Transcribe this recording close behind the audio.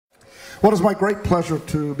Well, it is my great pleasure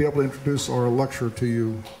to be able to introduce our lecturer to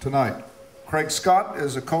you tonight. Craig Scott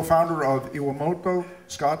is a co-founder of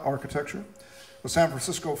IwamotoScott Architecture, a San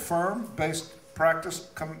Francisco firm based practice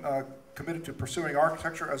committed to pursuing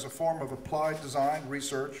architecture as a form of applied design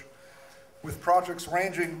research, with projects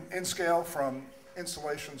ranging in scale from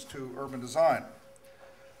installations to urban design.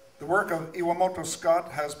 The work of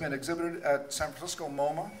IwamotoScott has been exhibited at San Francisco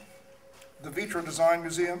MoMA, the Vitra Design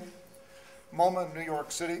Museum, MoMA in New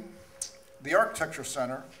York City, the Architecture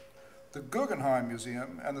Center, the Guggenheim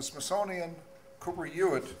Museum, and the Smithsonian Cooper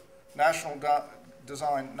Hewitt National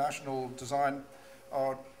Design, I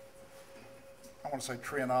want to say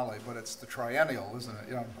Triennale, but it's the triennial, isn't it?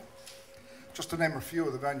 Yeah. Just to name a few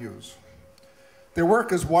of the venues. Their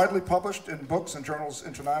work is widely published in books and journals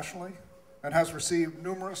internationally and has received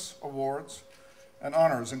numerous awards and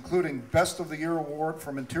honors, including Best of the Year Award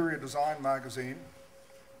from Interior Design Magazine,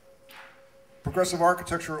 Progressive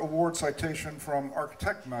Architecture Award citation from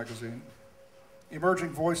Architect Magazine,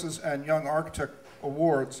 Emerging Voices and Young Architect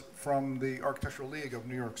Awards from the Architectural League of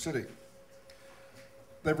New York City.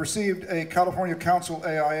 They've received a California Council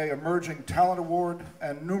AIA Emerging Talent Award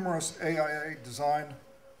and numerous AIA Design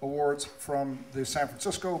Awards from the San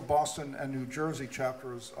Francisco, Boston, and New Jersey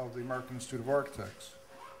chapters of the American Institute of Architects.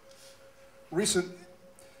 Recent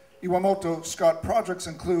IwamotoScott projects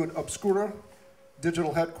include Obscura,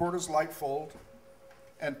 Digital Headquarters, Lightfold,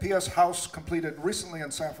 and PS House, completed recently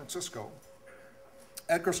in San Francisco,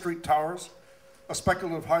 Edgar Street Towers, a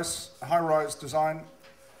speculative high-rise design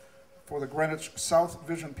for the Greenwich South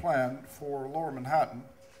Vision Plan for Lower Manhattan,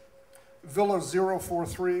 Villa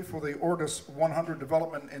 043 for the Ortis 100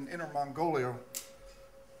 development in Inner Mongolia,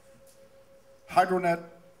 Hydronet,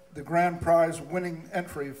 the grand prize winning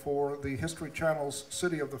entry for the History Channel's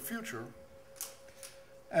City of the Future,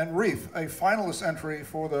 and Reef, a finalist entry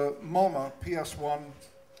for the MoMA PS1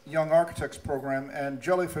 Young Architects Program, and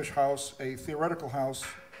Jellyfish House, a theoretical house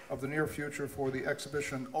of the near future for the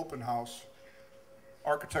exhibition Open House,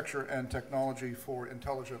 Architecture and Technology for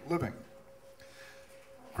Intelligent Living.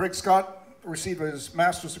 Craig Scott received his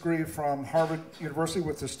master's degree from Harvard University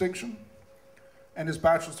with distinction and his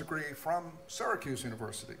bachelor's degree from Syracuse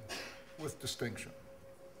University with distinction.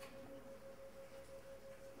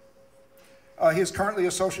 He is currently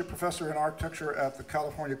associate professor in architecture at the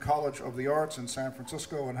California College of the Arts in San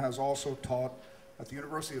Francisco and has also taught at the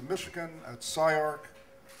University of Michigan, at SciArc,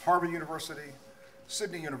 Harvard University,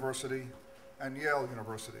 Sydney University, and Yale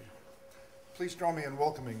University. Please join me in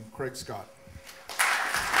welcoming Craig Scott.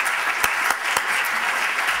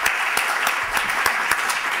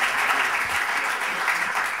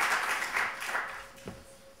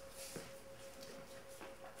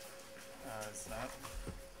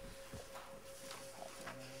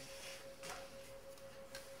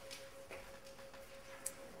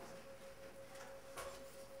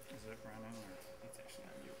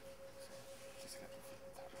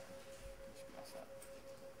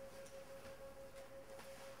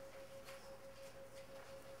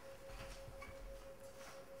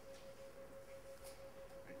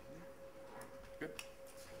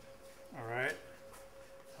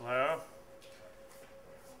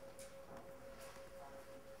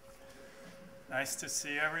 Nice to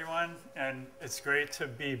see everyone, and it's great to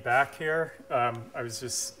be back here. I was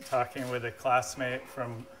just talking with a classmate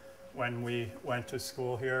from when we went to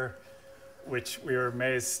school here, which we were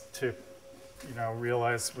amazed to,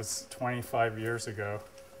 realize was 25 years ago.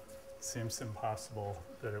 Seems impossible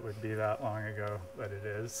that it would be that long ago, but it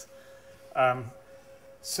is.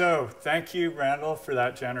 So thank you, Randall, for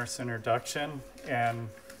that generous introduction, and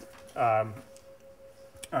I'm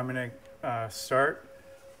going to start.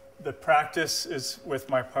 The practice is with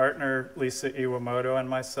my partner, Lisa Iwamoto, and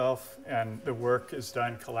myself, and the work is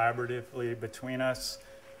done collaboratively between us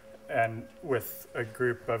and with a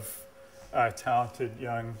group of talented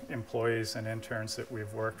young employees and interns that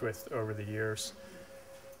we've worked with over the years.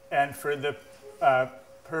 And for the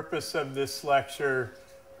purpose of this lecture,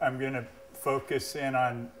 I'm going to focus in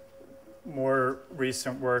on more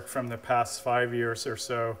recent work from the past 5 years or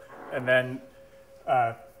so, and then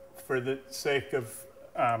for the sake of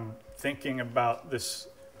thinking about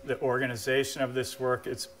the organization of this work,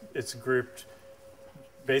 it's grouped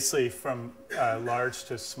basically from large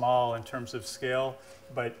to small in terms of scale,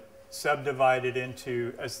 but subdivided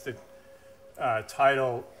into, as the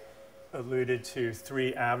title alluded to,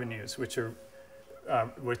 3 avenues, which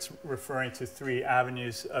referring to 3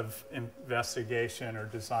 avenues of investigation or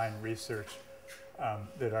design research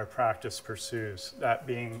that our practice pursues. That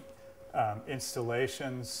being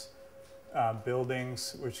installations,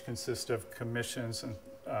 buildings, which consist of commissions and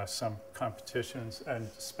some competitions, and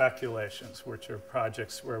speculations, which are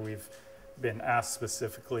projects where we've been asked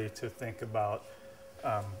specifically to think about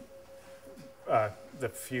the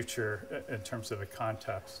future in terms of a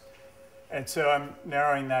context. And so I'm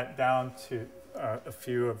narrowing that down to a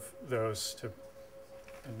few of those to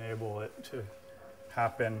enable it to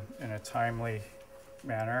happen in a timely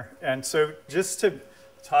manner. And so just to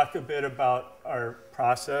talk a bit about our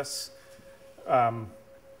process,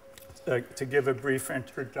 to give a brief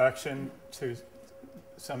introduction to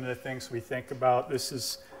some of the things we think about. This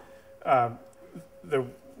is the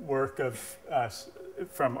work of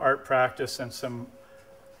from art practice and some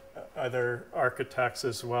other architects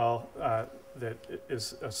as well. That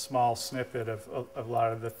is a small snippet of a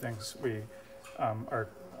lot of the things we are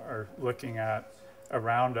looking at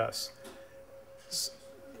around us.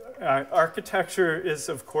 Architecture is,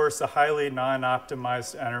 of course, a highly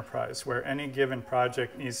non-optimized enterprise where any given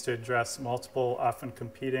project needs to address multiple, often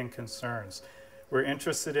competing concerns. We're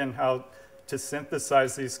interested in how to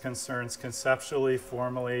synthesize these concerns conceptually,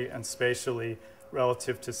 formally, and spatially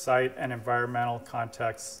relative to site and environmental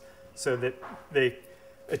contexts so that they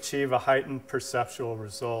achieve a heightened perceptual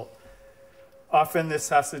result. Often this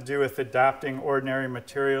has to do with adapting ordinary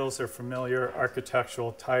materials or familiar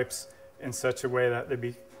architectural types in such a way that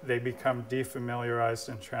they become defamiliarized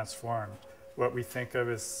and transformed, what we think of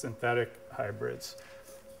as synthetic hybrids.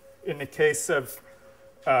 In the case of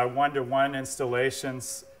one-to-one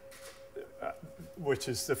installations, which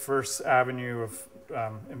is the first avenue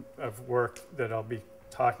of work that I'll be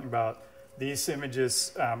talking about, these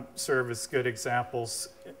images serve as good examples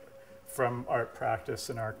from art practice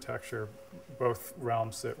and architecture, both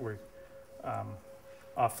realms that we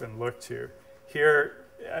often look to. Here,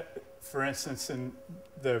 for instance, in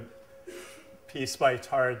the piece by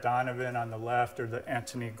Tara Donovan on the left, or the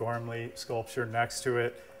Antony Gormley sculpture next to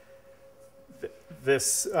it,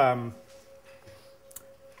 this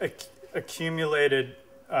accumulated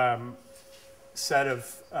set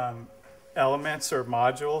of elements or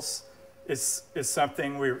modules is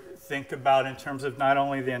something we think about in terms of not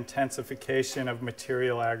only the intensification of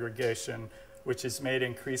material aggregation, which is made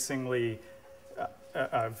increasingly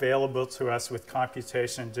available to us with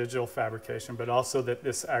computation and digital fabrication, but also that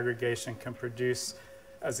this aggregation can produce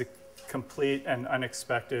as a complete and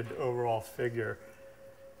unexpected overall figure.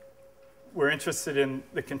 We're interested in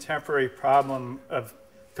the contemporary problem of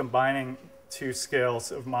combining two scales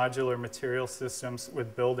of modular material systems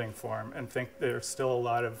with building form, and think there's still a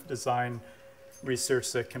lot of design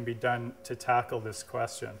research that can be done to tackle this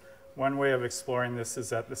question. One way of exploring this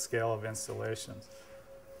is at the scale of installations.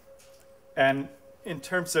 And in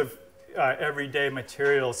terms of everyday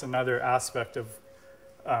materials, another aspect of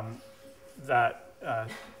that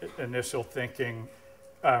initial thinking,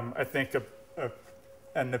 I think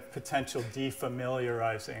and the potential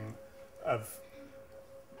defamiliarizing of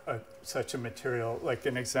such a material, like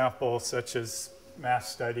an example such as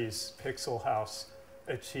Mass Studies Pixel House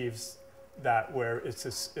achieves that, where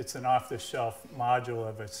it's an off-the-shelf module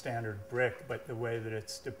of a standard brick, but the way that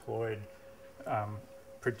it's deployed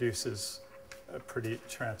produces a pretty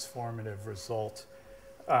transformative result.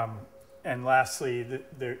 And lastly,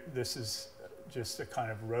 this is just a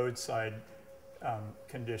kind of roadside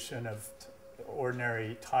condition of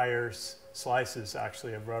ordinary tires, slices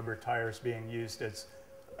actually of rubber tires being used as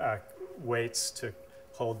weights to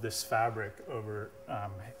hold this fabric over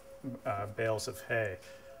bales of hay.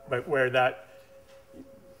 But where that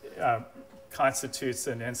constitutes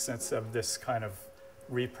an instance of this kind of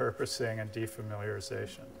repurposing and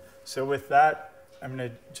defamiliarization. So with that, I'm going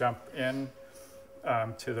to jump in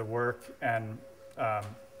to the work. And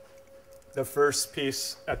the first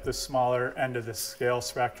piece at the smaller end of the scale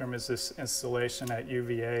spectrum is this installation at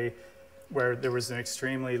UVA, where there was an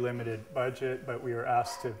extremely limited budget, but we were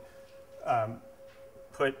asked to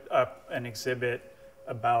put up an exhibit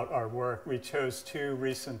about our work. We chose two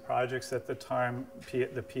recent projects at the time,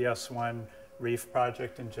 the PS1 Reef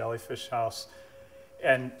project and Jellyfish House.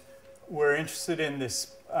 And we're interested in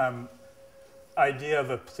this idea of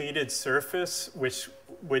a pleated surface, which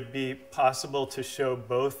would be possible to show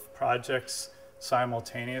both projects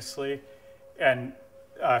simultaneously. And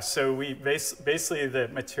so we basically the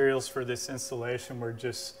materials for this installation were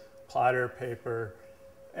just plotter paper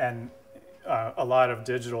and a lot of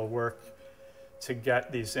digital work to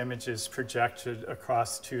get these images projected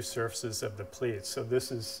across two surfaces of the pleat. So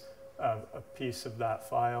this is a piece of that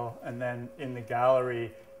file. And then in the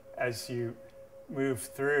gallery, as you move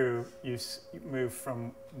through, you move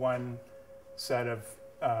from one set of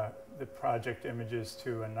the project images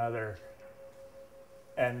to another.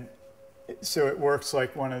 And so it works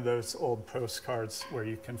like one of those old postcards where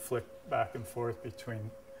you can flick back and forth between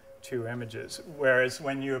two images. Whereas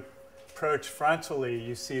when you approach frontally,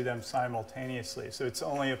 you see them simultaneously. So it's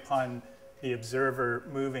only upon the observer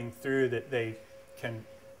moving through that they can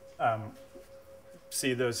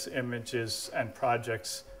see those images and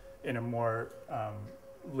projects in a more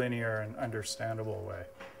linear and understandable way.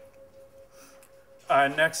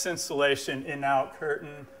 Next installation, In-Out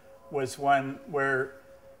Curtain, was one where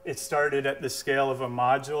it started at the scale of a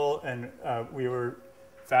module, and we were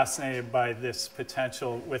fascinated by this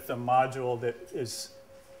potential with a module that is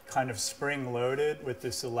kind of spring-loaded with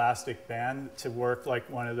this elastic band to work like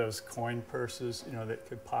one of those coin purses, you know, that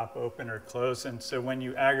could pop open or close. And so when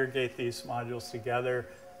you aggregate these modules together,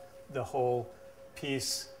 the whole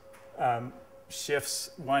piece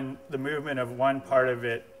shifts the movement of one part of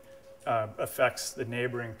it affects the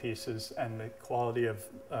neighboring pieces, and the quality of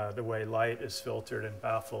the way light is filtered and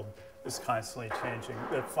baffled is constantly changing.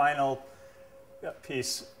 The final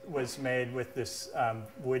piece was made with this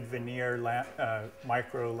wood veneer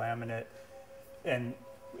micro laminate, and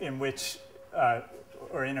in which,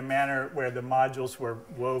 or in a manner where the modules were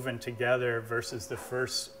woven together versus the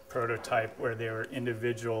first prototype where they were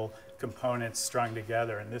individual components strung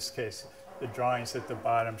together. In this case, the drawings at the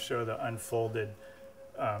bottom show the unfolded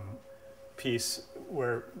piece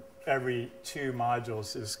where every two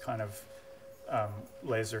modules is kind of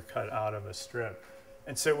laser cut out of a strip.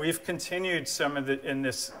 And so we've continued some of in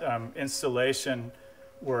this installation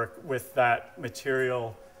work with that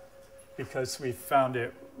material because we found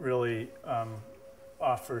it really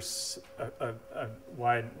offers a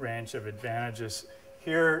wide range of advantages.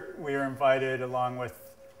 Here we are invited along with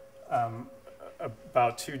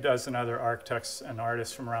about 24 other architects and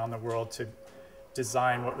artists from around the world to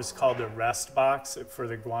design what was called the rest box for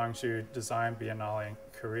the Gwangju Design Biennale in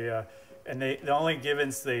Korea. And the only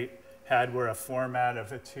givens they had were a format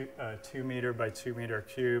of a 2 meter by 2 meter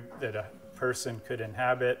cube that a person could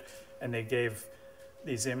inhabit, and they gave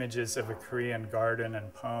these images of a Korean garden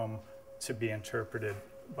and poem to be interpreted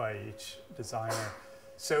by each designer.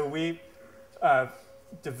 So we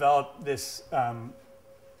developed this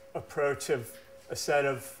approach of a set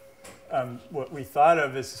of what we thought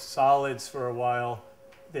of as solids for a while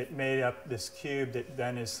that made up this cube that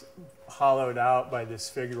then is hollowed out by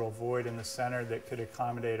this figural void in the center that could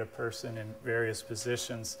accommodate a person in various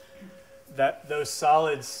positions. Those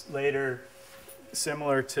solids later,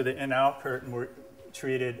 similar to the In-Out Curtain, were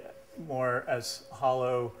treated more as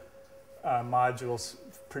hollow modules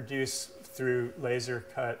produced through laser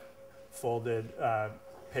cut folded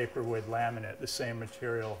paperwood laminate, the same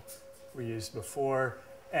material we used before.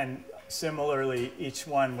 And similarly, each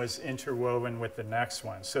one was interwoven with the next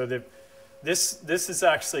one. So this is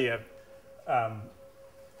actually a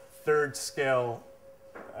third scale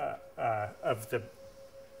of the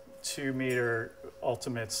 2 meter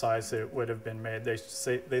ultimate size that it would have been made.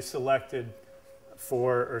 They selected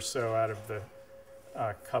 4 or so out of the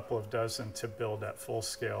couple of dozen to build at full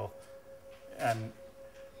scale. And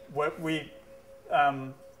what we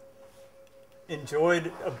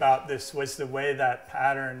enjoyed about this was the way that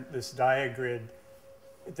pattern, this diagrid,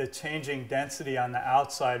 the changing density on the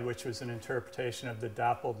outside, which was an interpretation of the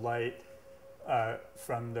dappled light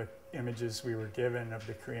from the images we were given of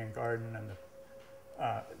the Korean garden,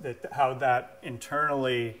 and how that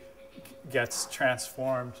internally gets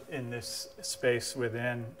transformed in this space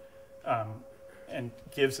within, and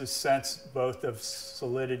gives a sense both of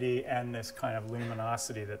solidity and this kind of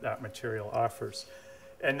luminosity that material offers.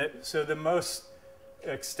 And so the most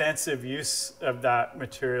extensive use of that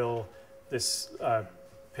material, this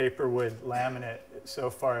paperwood laminate,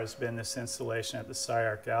 so far has been this installation at the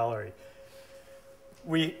SciArt Gallery.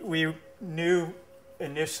 We knew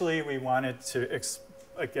initially we wanted to,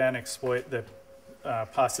 again, exploit the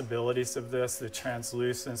possibilities of this, the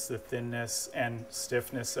translucence, the thinness, and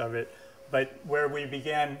stiffness of it. But where we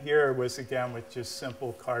began here was, again, with just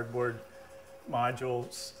simple cardboard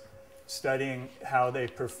modules, studying how they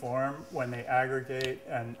perform when they aggregate.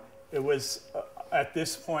 And it was at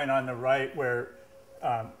this point on the right where,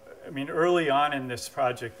 I mean, early on in this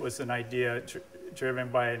project was an idea driven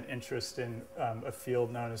by an interest in a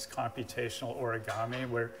field known as computational origami,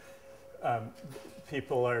 where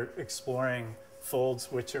people are exploring folds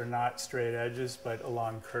which are not straight edges but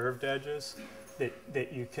along curved edges,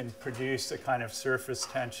 that you can produce a kind of surface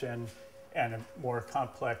tension and a more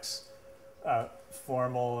complex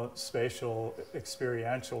formal, spatial,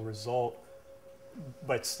 experiential result,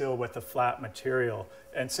 but still with a flat material.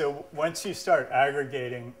 And so once you start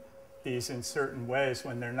aggregating these in certain ways,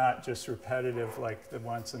 when they're not just repetitive like the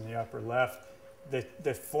ones in the upper left,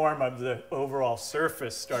 the form of the overall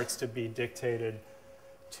surface starts to be dictated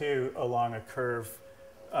too along a curve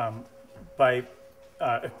by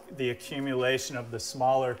the accumulation of the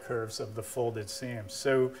smaller curves of the folded seams.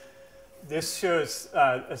 So this shows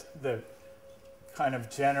the kind of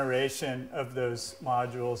generation of those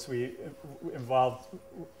modules. We involved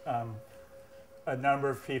a number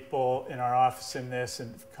of people in our office in this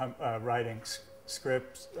and writing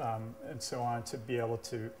scripts and so on to be able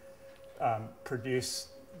to produce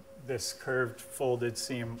this curved folded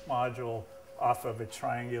seam module off of a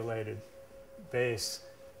triangulated base.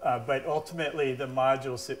 But ultimately, the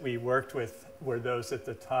modules that we worked with were those at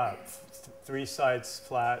the top. 3 sides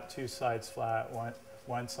flat, 2 sides flat,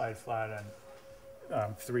 one side flat,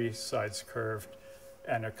 and 3 sides curved.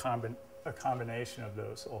 And a combination of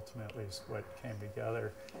those ultimately is what came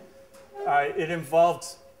together. It involved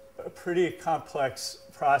a pretty complex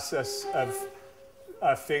process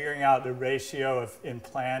of figuring out the ratio of in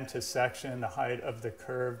plan to section, the height of the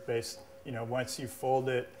curve based, once you fold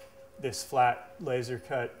it, this flat laser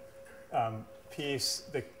cut piece,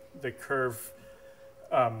 the curve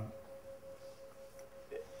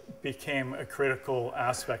became a critical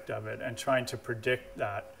aspect of it, and trying to predict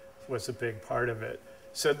that was a big part of it.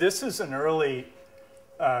 So this is an early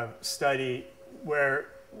study where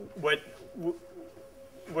what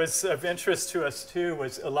was of interest to us too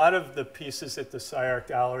was a lot of the pieces at the SciArc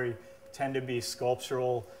Gallery tend to be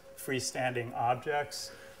sculptural freestanding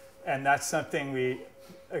objects, and that's something we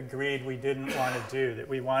agreed we didn't want to do, that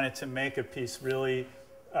we wanted to make a piece really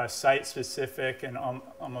site-specific and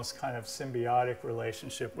almost kind of symbiotic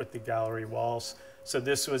relationship with the gallery walls. So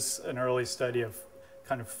this was an early study of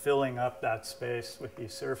kind of filling up that space with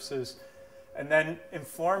these surfaces, and then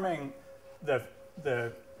informing the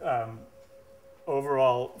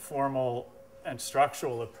overall formal and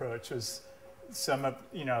structural approach was some of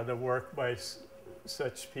the work by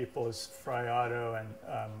such people as Friato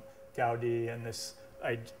and Gaudi, and this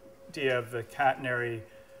idea of the catenary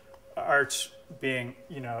arch being,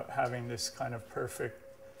 having this kind of perfect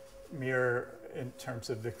mirror in terms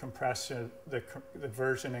of the compression, the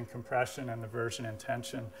version in compression and the version in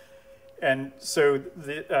tension. And so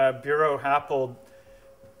the Bureau Happold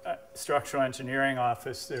structural engineering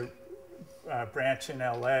office, their branch in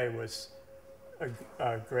LA, was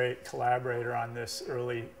a great collaborator on this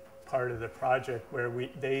early part of the project, where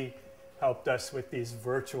they helped us with these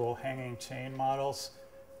virtual hanging chain models,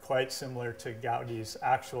 quite similar to Gaudi's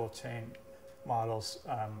actual chain models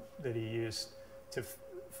that he used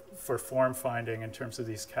for form finding in terms of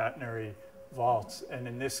these catenary vaults. And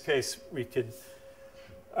in this case, we could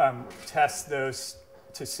test those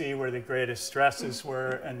to see where the greatest stresses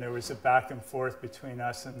were, and there was a back and forth between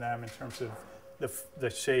us and them in terms of the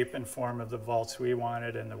shape and form of the vaults we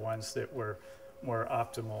wanted and the ones that were more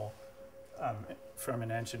optimal from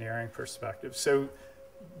an engineering perspective. So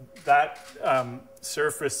that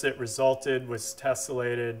surface that resulted was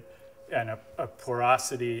tessellated, and a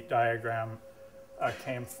porosity diagram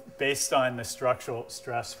came based on the structural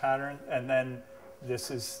stress pattern. And then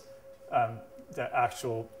this is the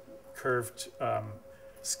actual curved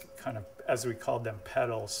kind of, as we called them,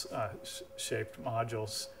 petals shaped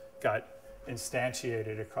modules got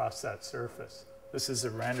instantiated across that surface. This is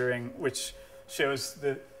a rendering which shows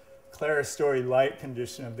the clerestory light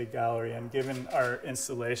condition of the gallery, and given our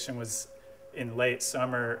installation was in late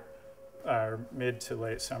summer, or mid to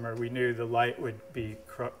late summer, we knew the light would be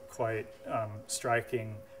quite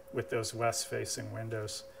striking with those west-facing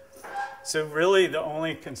windows. So really the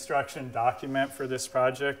only construction document for this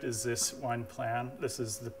project is this one plan. This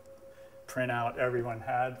is the printout everyone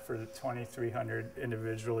had for the 2,300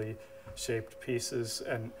 individually shaped pieces,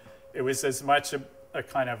 and it was as much a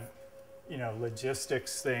kind of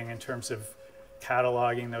logistics thing in terms of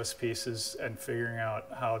cataloging those pieces and figuring out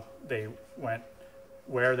how they went,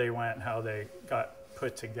 where they went, how they got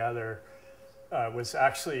put together. Was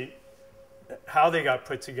actually how they got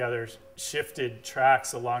put together shifted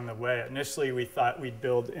tracks along the way. Initially, we thought we'd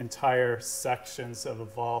build entire sections of a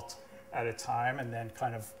vault at a time and then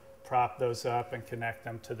kind of prop those up and connect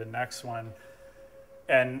them to the next one.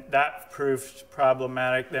 And that proved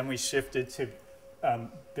problematic. Then we shifted to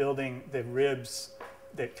building the ribs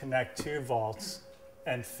that connect 2 vaults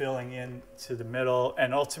and filling in to the middle.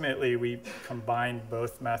 And ultimately, we combined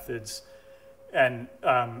both methods. And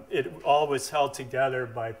it all was held together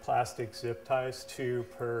by plastic zip ties, 2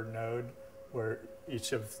 per node, where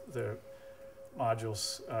each of the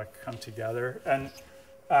modules come together. And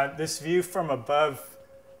this view from above,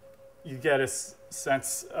 you get a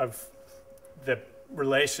sense of the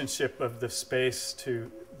relationship of the space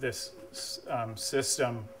to this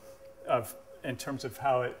system in terms of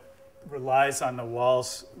how it relies on the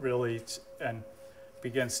walls really and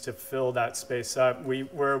begins to fill that space up.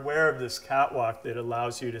 We're aware of this catwalk that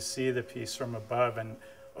allows you to see the piece from above, and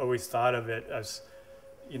always thought of it as,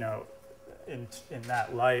 you know, in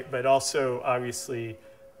that light, but also obviously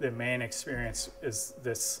the main experience is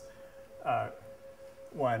this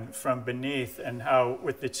one from beneath, and how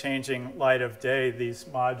with the changing light of day, these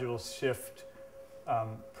modules shift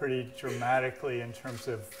pretty dramatically in terms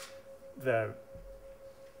of the,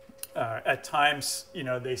 at times, you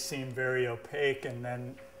know, they seem very opaque, and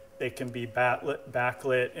then they can be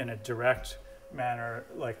backlit in a direct manner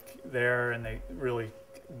like there, and they really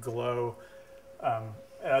glow.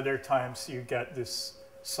 At other times you get this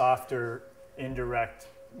softer indirect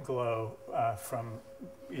glow from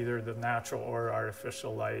either the natural or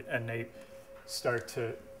artificial light, and they start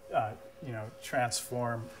to you know,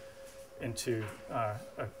 transform into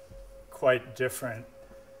a quite different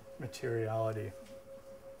materiality.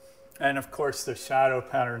 And of course the shadow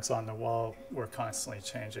patterns on the wall were constantly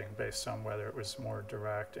changing based on whether it was more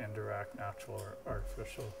direct, indirect, natural, or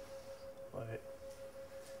artificial light.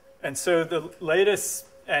 And so the latest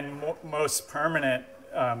and most permanent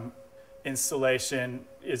installation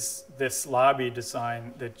is this lobby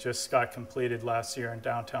design that just got completed last year in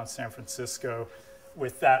downtown San Francisco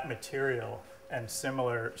with that material and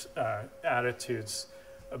similar attitudes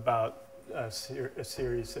about a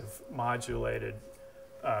series of modulated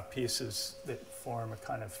pieces that form a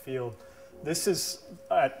kind of field. This is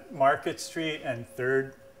at Market Street and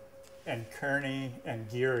 3rd and Kearny and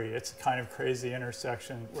Geary. It's a kind of crazy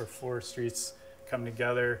intersection where 4 streets come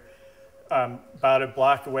together. About a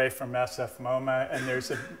block away from SF MoMA, and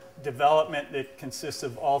there's a development that consists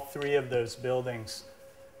of all 3 of those buildings.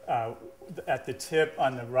 At the tip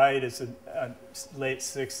on the right is a late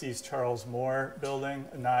 60s Charles Moore building,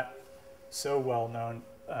 a not so well-known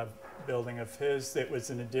building of his that was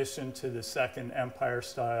an addition to the second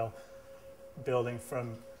Empire-style building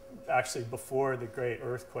from actually before the Great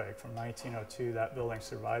Earthquake from 1902. That building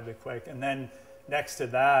survived the quake. And then next to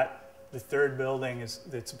that, the 3rd building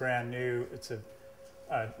that's brand new. It's a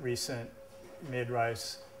recent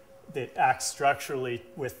mid-rise that acts structurally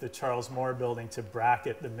with the Charles Moore building to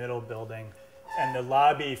bracket the middle building. And the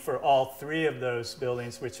lobby for all 3 of those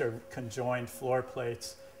buildings, which are conjoined floor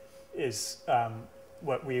plates, is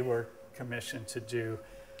what we were commissioned to do.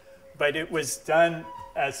 But it was done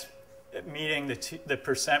as meeting the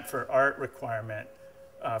percent for art requirement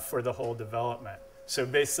for the whole development. So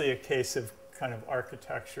basically a case of kind of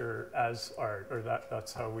architecture as art, or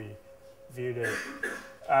that's how we viewed it.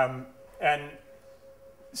 And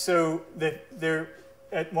so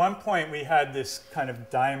at one point we had this kind of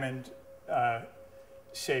diamond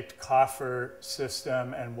shaped coffer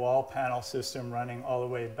system and wall panel system running all the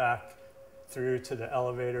way back through to the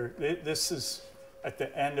elevator. This is at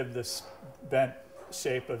the end of this bent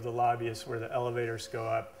shape of the lobby is where the elevators go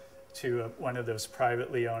up to one of those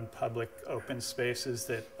privately owned public open spaces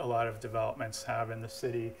that a lot of developments have in the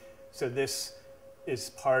city. So this is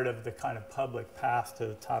part of the kind of public path to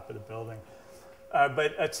the top of the building.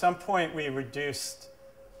 But at some point we reduced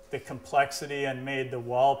the complexity and made the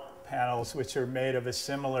wall panels, which are made of a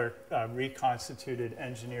similar reconstituted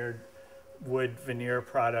engineered wood veneer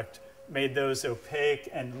product, made those opaque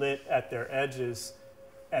and lit at their edges,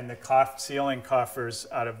 and the ceiling coffers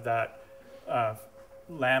out of that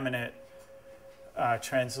laminate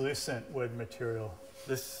translucent wood material.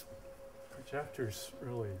 This projector's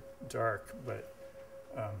really dark, but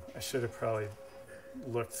I should have probably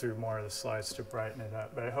looked through more of the slides to brighten it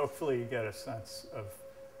up. But hopefully you get a sense of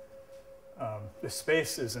the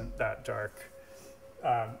space isn't that dark,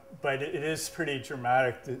 but it is pretty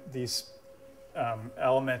dramatic. These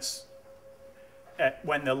elements,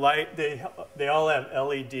 when the light, they all have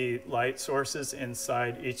LED light sources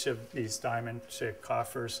inside each of these diamond-shaped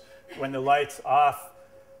coffers. When the light's off,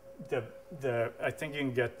 I think you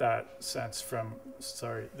can get that sense from,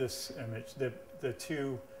 sorry, this image. The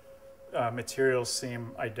 2 materials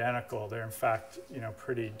seem identical. They're in fact, you know,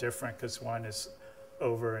 pretty different because one is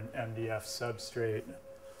over an MDF substrate,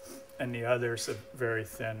 and the other's a very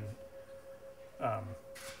thin,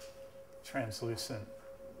 translucent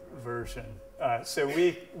version. So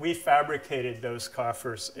we fabricated those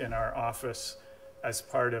coffers in our office as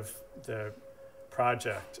part of the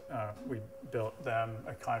project. We built them,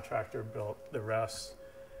 a contractor built the rest,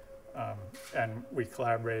 and we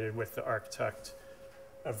collaborated with the architect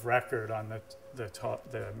of record on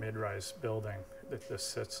the mid-rise building that this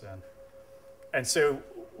sits in. And so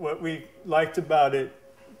what we liked about it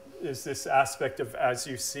is this aspect of, as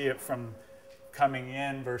you see it from coming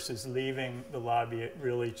in versus leaving the lobby, it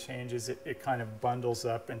really changes. It kind of bundles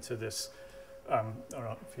up into this, I don't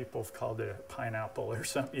know, people have called it a pineapple or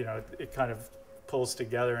something, you know, it kind of pulls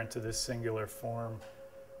together into this singular form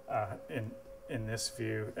in this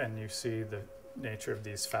view, and you see the nature of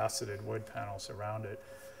these faceted wood panels around it.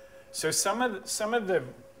 So some of the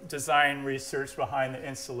design research behind the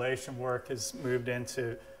installation work has moved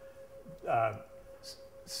into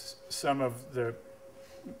some of the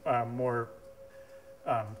more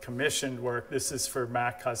commissioned work. This is for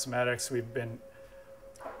MAC Cosmetics. We've been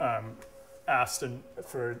asked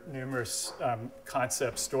for numerous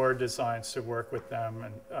concept store designs to work with them,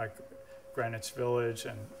 and Greenwich Village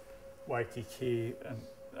and Waikiki, and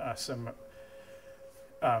some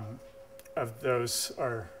of those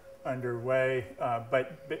are underway,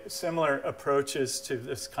 but similar approaches to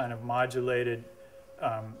this kind of modulated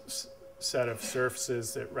set of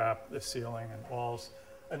surfaces that wrap the ceiling and walls.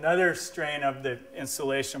 Another strain of the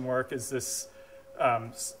installation work is this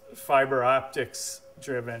fiber optics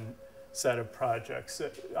driven set of projects.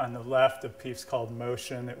 On the left, a piece called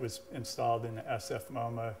Motion that was installed in the SF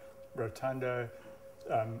MoMA Rotunda.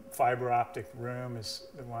 Fiber optic room is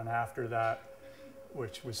the one after that,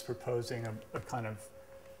 which was proposing a kind of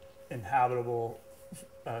inhabitable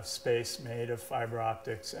space made of fiber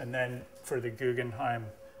optics. And then for the Guggenheim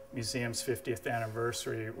Museum's 50th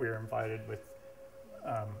anniversary, we were invited with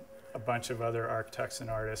a bunch of other architects and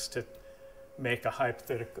artists to make a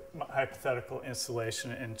hypothetical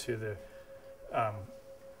installation into the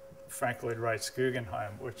Frank Lloyd Wright's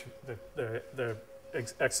Guggenheim, which the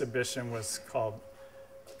exhibition was called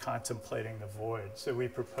Contemplating the Void. So we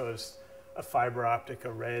proposed a fiber optic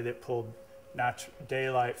array that pulled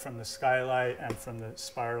daylight from the skylight and from the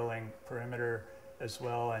spiraling perimeter as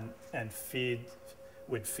well, and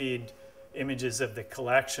would feed images of the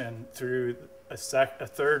collection through a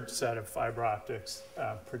third set of fiber optics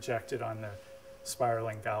projected on the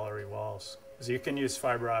spiraling gallery walls. So you can use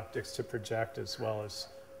fiber optics to project as well as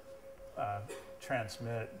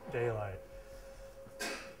transmit daylight.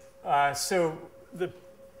 So the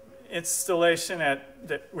installation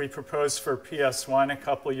that we proposed for PS1 a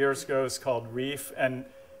couple years ago is called Reef, and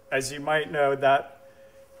as you might know, that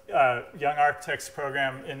Young Architects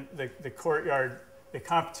program in the courtyard, the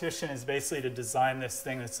competition is basically to design this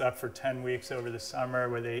thing that's up for 10 weeks over the summer,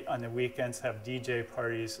 where they, on the weekends, have DJ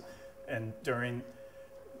parties, and during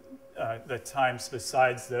the times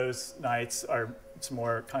besides those nights, it's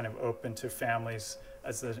more kind of open to families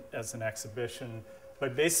as an exhibition.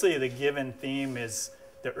 But basically, the given theme is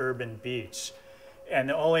the urban beach. And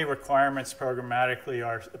the only requirements programmatically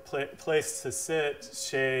are a place to sit,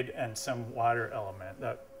 shade, and some water element,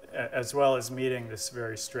 as well as meeting this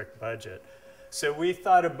very strict budget. So we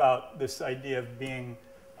thought about this idea of being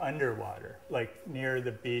underwater, like near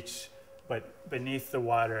the beach, but beneath the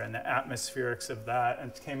water, and the atmospherics of that,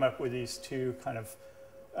 and came up with these two kind of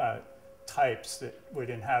types that would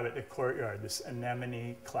inhabit the courtyard, this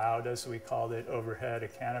anemone cloud, as we called it, overhead, a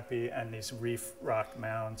canopy, and these reef rock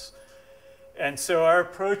mounds. And so our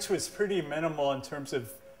approach was pretty minimal in terms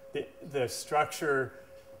of the structure.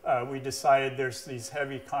 We decided there's these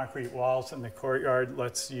heavy concrete walls in the courtyard,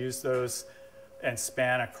 let's use those and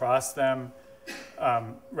span across them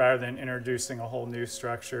rather than introducing a whole new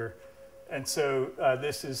structure. And so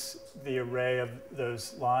this is the array of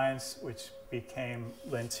those lines, which became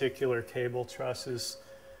lenticular cable trusses.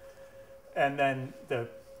 And then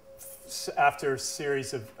after a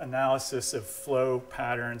series of analysis of flow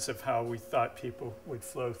patterns of how we thought people would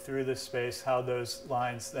flow through the space, how those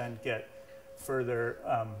lines then get further,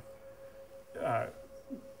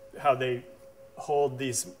 how they hold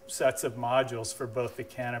these sets of modules for both the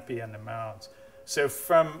canopy and the mounds. So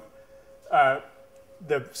from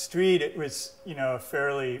the street, it was, a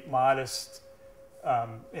fairly modest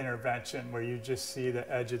intervention where you just see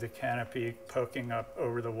the edge of the canopy poking up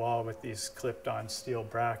over the wall with these clipped-on steel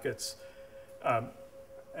brackets.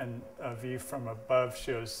 And a view from above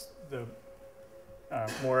shows the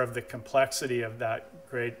more of the complexity of that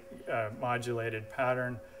great modulated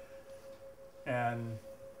pattern. And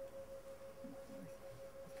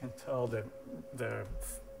you can tell that the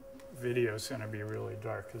video is going to be really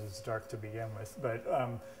dark because it's dark to begin with. But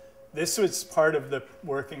this was part of the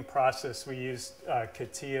working process. We used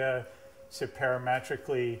CATIA to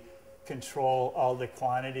parametrically control all the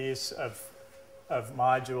quantities of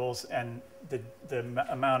modules and the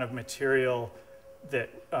amount of material that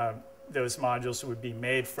those modules would be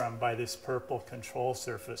made from by this purple control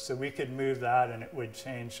surface. So we could move that and it would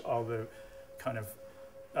change all the kind of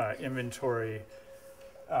inventory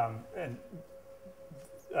and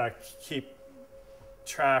keep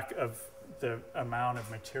track of the amount of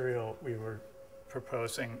material we were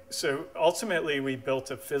proposing. So ultimately we built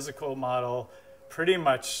a physical model pretty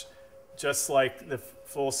much just like the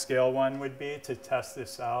full-scale one would be, to test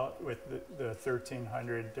this out with the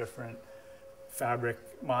 1,300 different fabric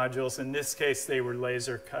modules. In this case, they were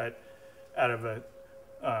laser cut out of a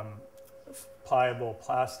pliable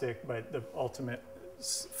plastic, but the ultimate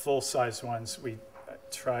full-size ones we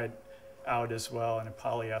tried out as well in a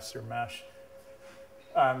polyester mesh.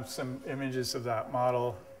 Some images of that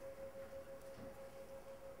model.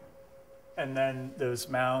 And then those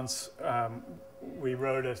mounds, we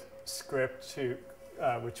wrote a script to,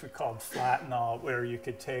 which we called flatten all, where you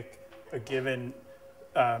could take a given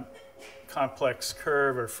complex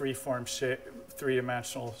curve or freeform shape,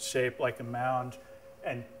 three-dimensional shape like a mound,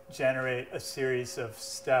 and generate a series of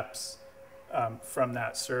steps from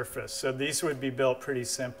that surface. So these would be built pretty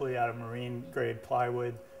simply out of marine-grade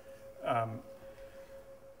plywood.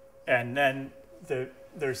 And then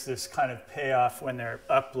there's this kind of payoff when they're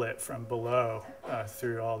uplit from below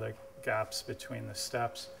through all the gaps between the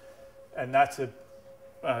steps. And that's a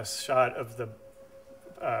shot of the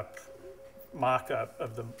mock-up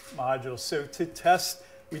of the module. So to test,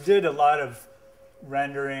 we did a lot of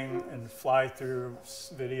rendering and fly-through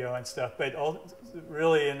video and stuff, but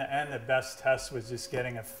really in the end, the best test was just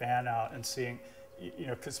getting a fan out and seeing, you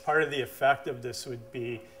know, because part of the effect of this would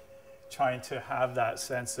be trying to have that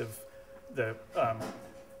sense of the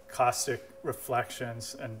caustic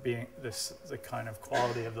reflections and being the kind of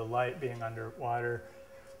quality of the light being underwater.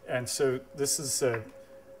 And so this is a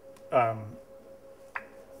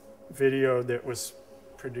video that was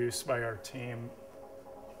produced by our team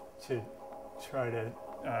to try to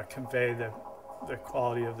convey the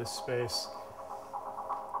quality of the space.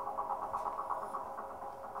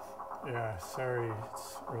 Yeah, sorry,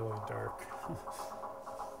 it's really dark.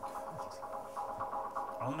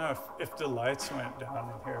 I don't know if the lights went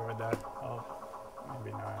down in here, would that help?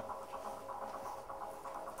 Maybe not.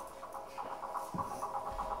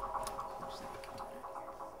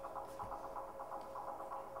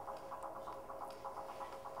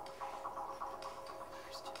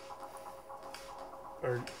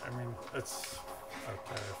 Or, I mean, it's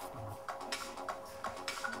okay if not.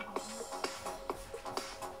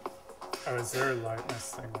 Oh, is there a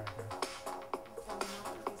lightness thing right here?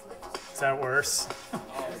 Is that worse?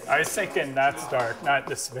 I was thinking that's dark, not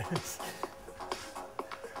the space.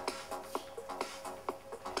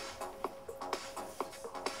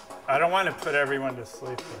 I don't want to put everyone to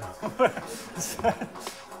sleep though.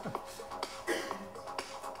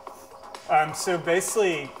 So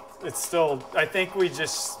basically, it's still, I think we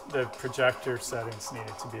just, the projector settings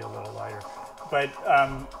needed to be a little lighter. But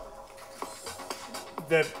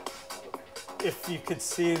if you could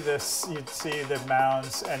see this, you'd see the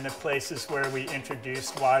mounds and the places where we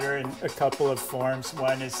introduced water in a couple of forms.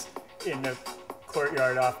 One is in the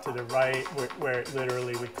courtyard off to the right, where it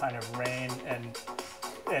literally would kind of rain, and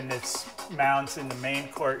it's mounds in the main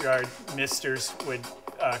courtyard, misters would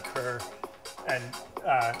occur. And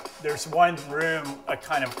there's one room, a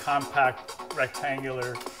kind of compact,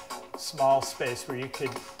 rectangular, small space where you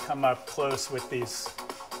could come up close with these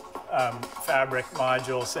fabric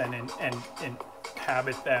modules and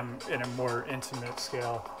inhabit them in a more intimate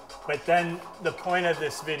scale. But then the point of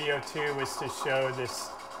this video too was to show this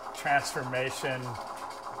transformation,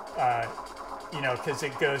 you know, because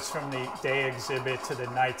it goes from the day exhibit to the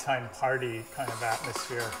nighttime party kind of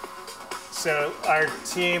atmosphere. So our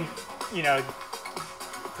team, you know,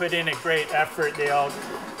 put in a great effort. They all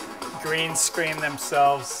green screen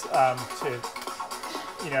themselves to,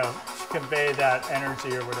 you know, convey that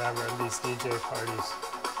energy or whatever of these DJ parties.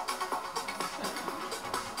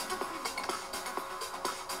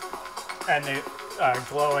 And the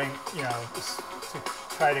glowing, you know, to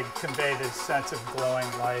try to convey this sense of glowing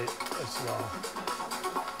light as well.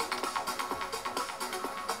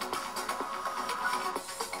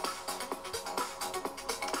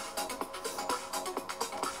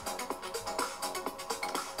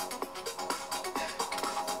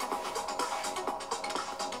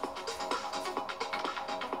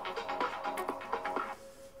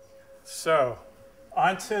 So,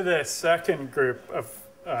 on to the second group of,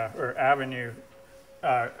 or avenue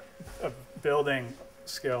of building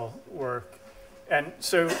skill work. And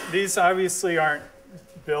so these obviously aren't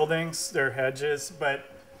buildings, they're hedges, but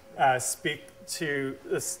speak to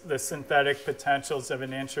the synthetic potentials of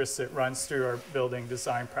an interest that runs through our building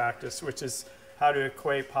design practice, which is how to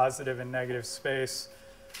equate positive and negative space.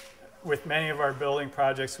 With many of our building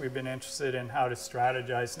projects, we've been interested in how to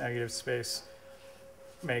strategize negative space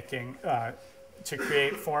making to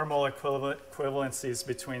create formal equivalencies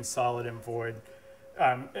between solid and void.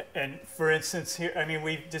 And for instance, here, I mean,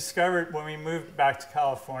 we discovered when we moved back to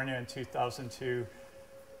California in 2002,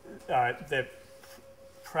 the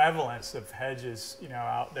prevalence of hedges, you know,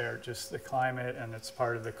 out there, just the climate, and it's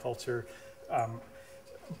part of the culture.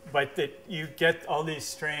 But that you get all these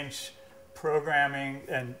strange programming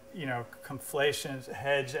and, you know, conflations,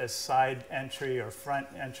 hedge as side entry or front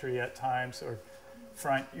entry at times, or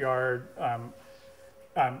front yard.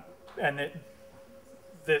 And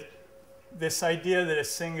this idea that a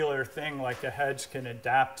singular thing like a hedge can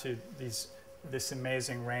adapt to this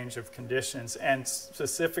amazing range of conditions, and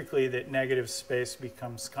specifically that negative space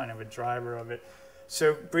becomes kind of a driver of it.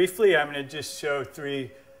 So briefly, I'm going to just show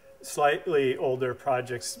 3 slightly older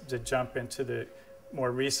projects to jump into the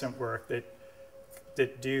more recent work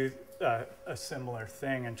that do a similar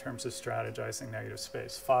thing in terms of strategizing negative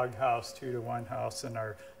space. Fog House, 2-to-1 house, and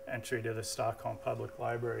our entry to the Stockholm Public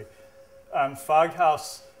Library. Fog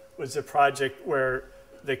House was a project where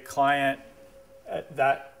the client,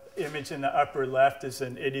 that image in the upper left is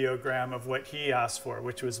an ideogram of what he asked for,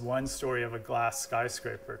 which was 1 story of a glass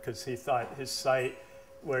skyscraper, because he thought his site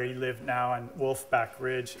where he lived now on Wolfback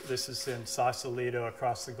Ridge, this is in Sausalito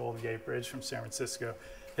across the Golden Gate Bridge from San Francisco.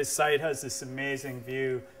 His site has this amazing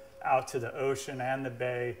view out to the ocean and the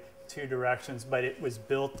bay, 2 directions, but it was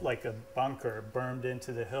built like a bunker, burned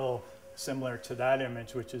into the hill, similar to that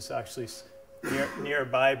image, which is actually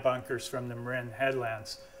nearby bunkers from the Marin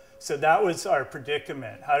headlands. So that was our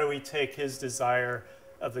predicament. How do we take his desire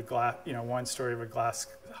of the glass, you know, 1 story of a glass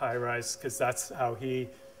high rise, because that's how he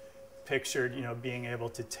pictured, you know, being able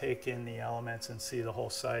to take in the elements and see the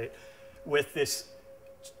whole site, with this,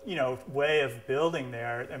 you know, way of building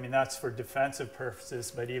there. I mean, that's for defensive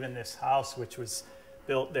purposes, but even this house, which was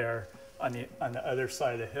built there on the other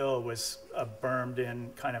side of the hill, was a bermed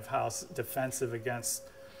in kind of house, defensive against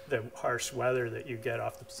the harsh weather that you get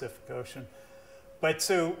off the Pacific Ocean. But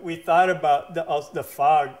so we thought about the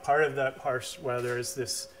fog. Part of that harsh weather is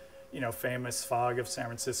this, you know, famous fog of San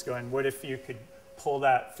Francisco. And what if you could pull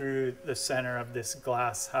that through the center of this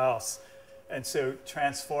glass house? And so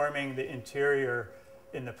transforming the interior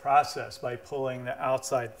in the process by pulling the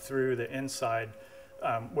outside through the inside,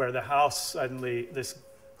 where the house suddenly, this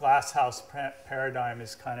glass house paradigm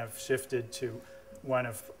is kind of shifted to one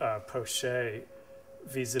of poché,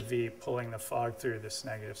 vis-a-vis pulling the fog through this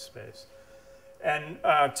negative space. And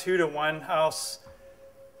 2-to-1 house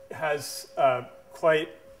has quite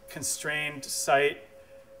constrained site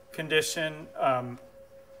condition,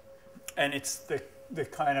 and it's the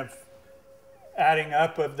kind of adding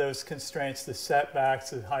up of those constraints, the setbacks,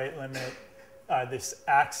 the height limit, this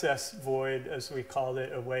access void, as we called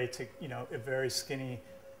it, a way to, you know, a very skinny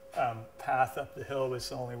path up the hill was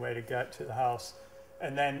the only way to get to the house.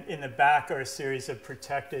 And then in the back are a series of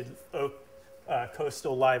protected oak,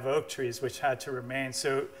 coastal live oak trees, which had to remain.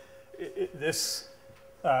 So this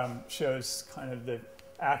shows kind of the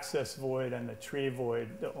access void and the tree void,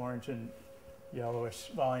 the orange and yellowish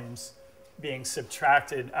volumes, being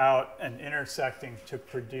subtracted out and intersecting to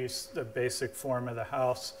produce the basic form of the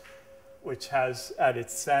house, which has at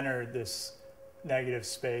its center this negative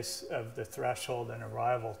space of the threshold and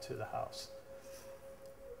arrival to the house.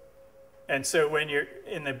 And so when you're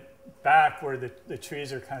in the back where the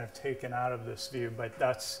trees are kind of taken out of this view, but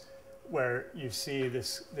that's where you see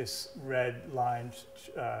this red lined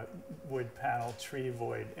wood panel tree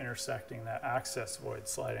void intersecting that access void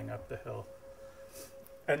sliding up the hill.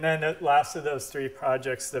 And then the last of those 3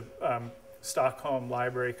 projects, the Stockholm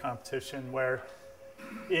Library competition, where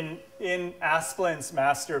in Asplin's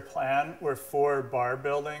master plan were 4 bar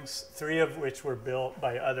buildings, 3 of which were built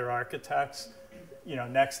by other architects, you know,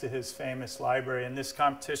 next to his famous library. And this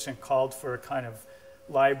competition called for a kind of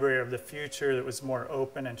library of the future that was more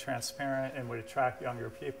open and transparent and would attract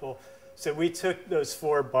younger people. So we took those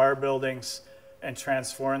 4 bar buildings and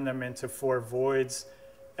transformed them into 4 voids,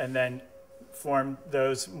 and then formed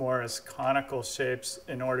those more as conical shapes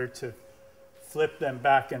in order to flip them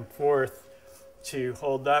back and forth to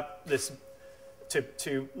hold up this,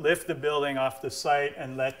 to lift the building off the site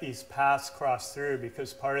and let these paths cross through,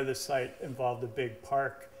 because part of the site involved a big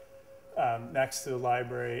park next to the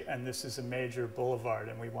library, and this is a major boulevard,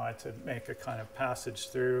 and we wanted to make a kind of passage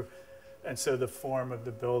through. And so the form of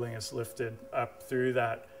the building is lifted up through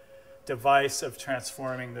that device of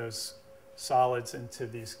transforming those solids into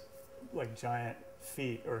these like giant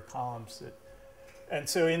feet or columns. And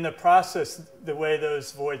so in the process, the way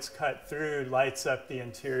those voids cut through lights up the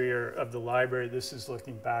interior of the library. This is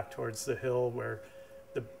looking back towards the hill where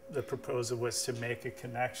the proposal was to make a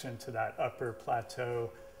connection to that upper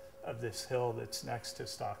plateau of this hill that's next to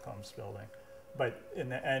Stockholm's building. But in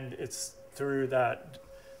the end, it's through that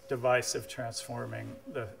device of transforming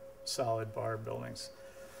the solid bar buildings.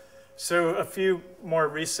 So a few more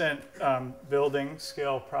recent building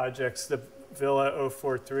scale projects. Villa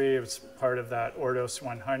 043, it was part of that Ordos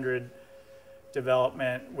 100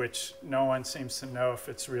 development, which no one seems to know if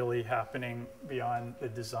it's really happening beyond the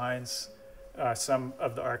designs. Some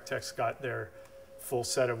of the architects got their full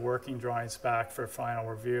set of working drawings back for final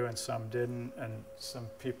review, and some didn't, and some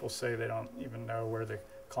people say they don't even know where the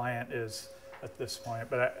client is at this point.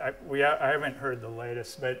 But I haven't heard the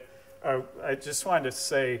latest, but I just wanted to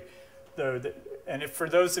say, though, that, and if for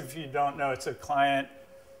those of you who don't know, it's a client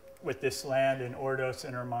with this land in Ordos,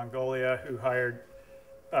 Inner Mongolia, who hired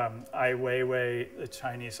Ai Weiwei, the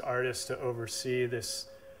Chinese artist, to oversee this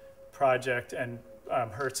project, and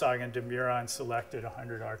Herzog and de Meuron selected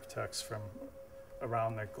 100 architects from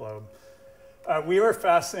around the globe. We were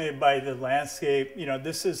fascinated by the landscape. You know,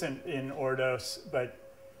 this isn't in Ordos, but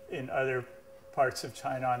in other parts of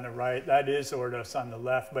China on the right. That is Ordos on the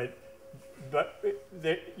left, but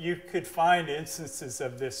you could find instances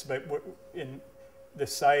of this, but in the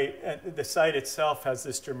site itself has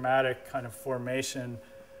this dramatic kind of formation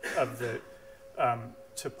of the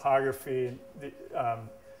topography,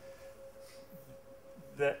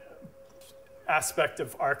 the aspect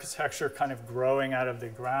of architecture kind of growing out of the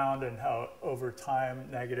ground, and how over time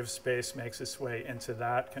negative space makes its way into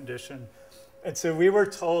that condition. And so we were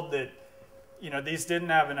told that, you know, these didn't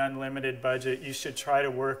have an unlimited budget. You should try to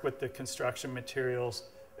work with the construction materials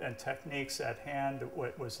and techniques at hand.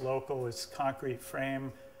 What was local was concrete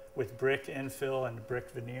frame with brick infill and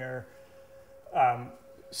brick veneer.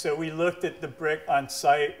 So we looked at the brick on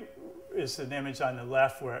site. Is an image on the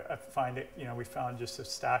left where I find it, you know, we found just a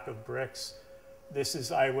stack of bricks. This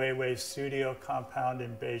is Ai Weiwei's studio compound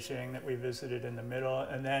in Beijing that we visited in the middle,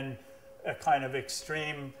 and then a kind of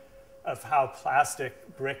extreme of how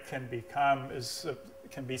plastic brick can become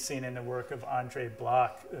can be seen in the work of André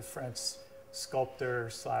Bloch, the French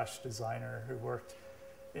sculptor / designer who worked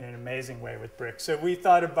in an amazing way with brick. So we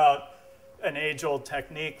thought about an age-old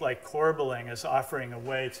technique like corbelling as offering a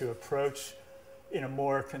way to approach in a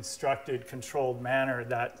more constructed, controlled manner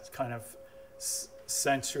that kind of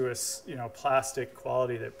sensuous, you know, plastic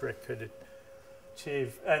quality that brick could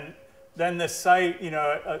achieve. And then the site, you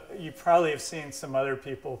know, you probably have seen some other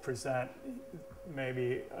people present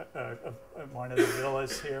maybe one of the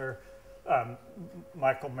villas here.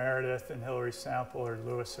 Michael Meredith and Hilary Sample, or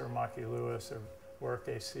Lewis or Maki Lewis, or Work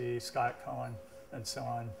AC, Scott Cohen, and so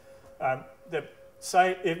on. The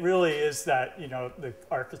site, it really is that, you know, the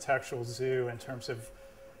architectural zoo in terms of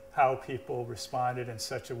how people responded in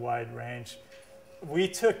such a wide range. We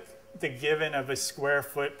took the given of a square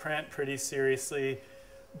footprint pretty seriously,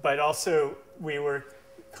 but also we were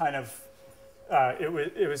kind of,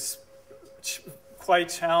 it was quite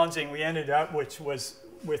challenging. We ended up, which was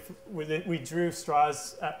we drew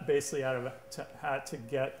straws basically out of a hat to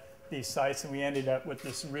get these sites, and we ended up with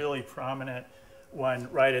this really prominent one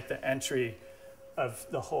right at the entry of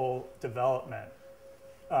the whole development,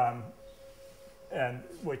 and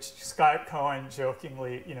which Scott Cohen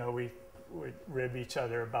jokingly, you know, we would rib each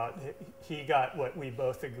other about. He got what we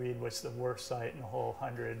both agreed was the worst site in the whole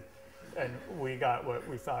 100, and we got what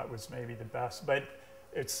we thought was maybe the best. But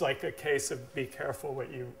it's like a case of be careful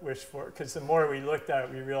what you wish for, because the more we looked at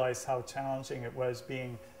it, we realized how challenging it was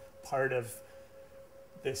being part of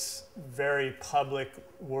this very public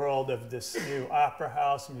world of this new opera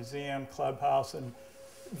house, museum, clubhouse, and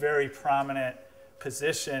very prominent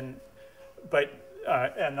position, but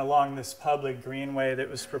and along this public greenway that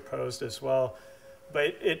was proposed as well.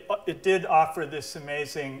 But it did offer this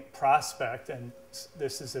amazing prospect, and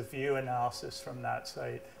this is a view analysis from that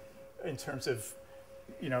site in terms of,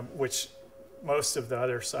 you know, which most of the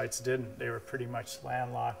other sites didn't. They were pretty much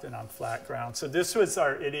landlocked and on flat ground. So this was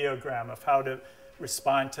our ideogram of how to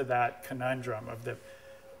respond to that conundrum of the,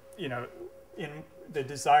 you know, in the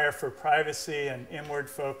desire for privacy and inward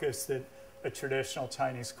focus that a traditional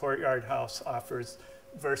Chinese courtyard house offers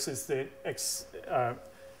versus the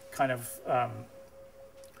kind of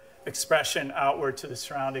expression outward to the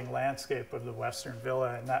surrounding landscape of the Western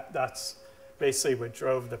Villa. And that's basically what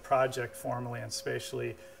drove the project formally and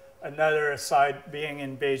spatially. Another aside, being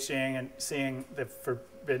in Beijing and seeing the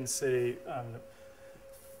Forbidden City,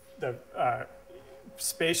 the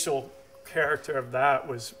spatial character of that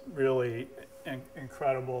was really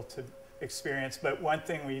incredible to experience. But one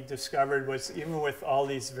thing we discovered was, even with all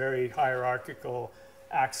these very hierarchical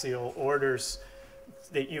axial orders,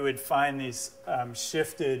 that you would find these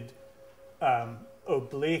shifted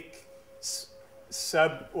oblique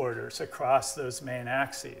suborders across those main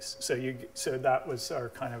axes. So that was our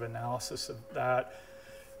kind of analysis of that.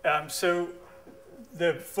 So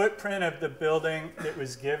the footprint of the building that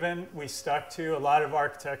was given, we stuck to. A lot of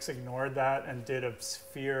architects ignored that and did a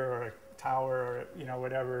sphere or a tower or, you know,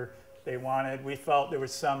 whatever they wanted. We felt there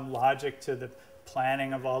was some logic to the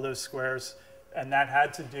planning of all those squares, and that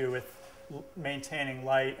had to do with maintaining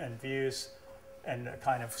light and views and a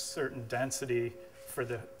kind of certain density for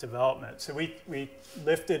the development. So we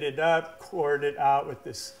lifted it up, cored it out with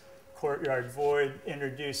this courtyard void,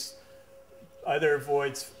 introduced other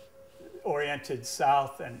voids oriented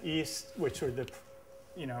south and east, which were the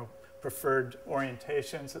preferred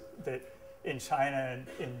orientations that in China and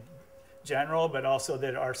in general, but also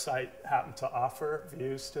that our site happened to offer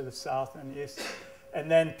views to the south and east. And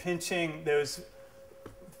then pinching those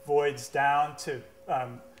voids down to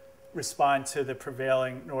respond to the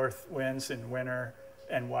prevailing north winds in winter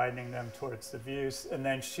and widening them towards the views, and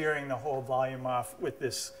then shearing the whole volume off with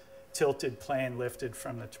this tilted plane lifted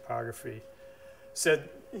from the topography. So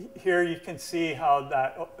here you can see how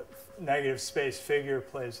that negative space figure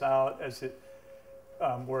plays out as it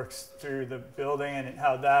works through the building, and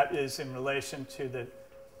how that is in relation to the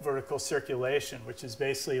vertical circulation, which is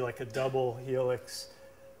basically like a double helix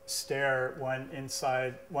stair, one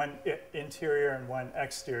interior and one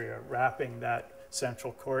exterior, wrapping that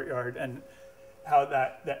central courtyard, and how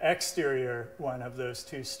that the exterior one of those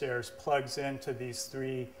two stairs plugs into these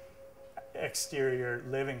three exterior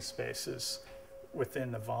living spaces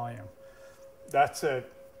within the volume. That's a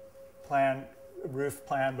plan, roof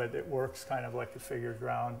plan, but it works kind of like a figure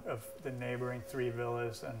ground of the neighboring three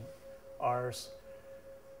villas and ours.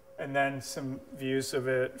 And then some views of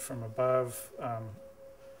it from above,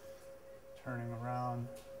 turning around.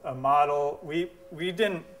 A model, we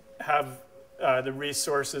didn't have the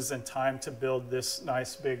resources and time to build this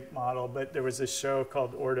nice big model, but there was a show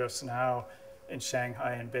called Ordos Now in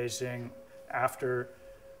Shanghai and Beijing after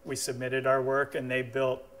we submitted our work, and they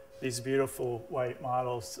built these beautiful white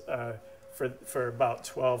models for about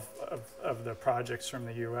 12 of the projects from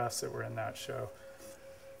the US that were in that show.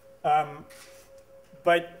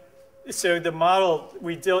 So the model,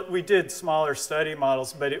 we did smaller study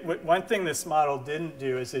models, but one thing this model didn't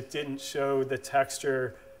do is it didn't show the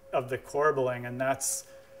texture of the corbelling, and that's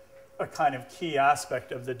a kind of key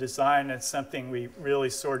aspect of the design. It's something we really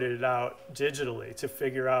sorted it out digitally to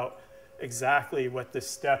figure out exactly what the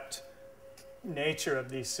stepped nature of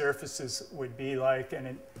these surfaces would be like,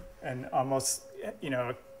 and almost,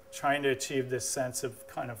 trying to achieve this sense of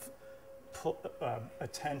kind of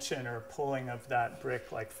attention or pulling of that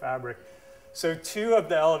brick like fabric. So two of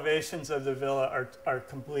the elevations of the villa are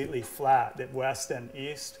completely flat, the west and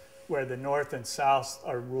east, where the north and south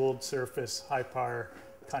are ruled surface, high power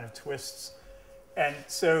kind of twists. And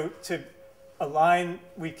so to align,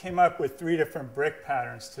 we came up with three different brick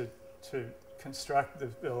patterns to construct the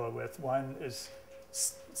villa with. One is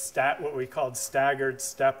what we called staggered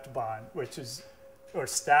stepped bond, or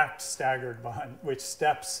stacked staggered bond, which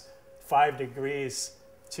steps 5 degrees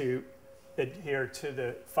to adhere to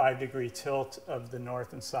the 5-degree tilt of the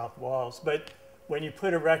north and south walls. But when you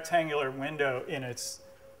put a rectangular window in its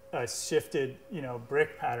shifted,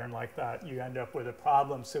 brick pattern like that, you end up with a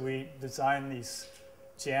problem. So we designed these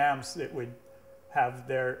jambs that would have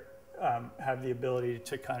have the ability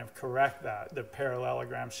to kind of correct that. The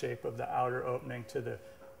parallelogram shape of the outer opening to the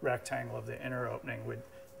rectangle of the inner opening would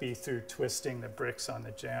be through twisting the bricks on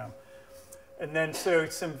the jamb. And then so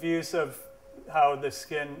some views of how the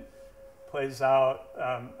skin plays out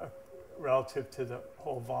relative to the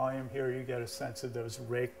whole volume. Here you get a sense of those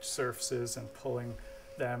raked surfaces and pulling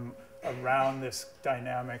them around this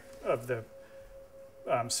dynamic of the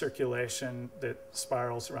circulation that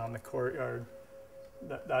spirals around the courtyard.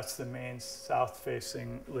 That's the main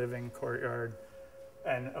south-facing living courtyard.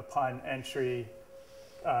 And upon entry,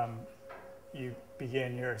 you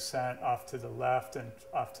begin your ascent off to the left, and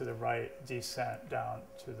off to the right, descent down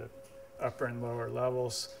to the upper and lower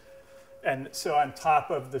levels. And so on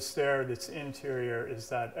top of the stair that's interior is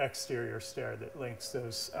that exterior stair that links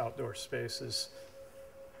those outdoor spaces.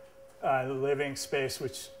 The living space,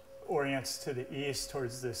 which orients to the east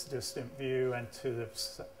towards this distant view, and to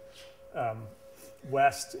the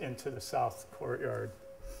west into the south courtyard.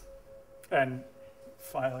 And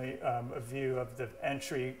finally, a view of the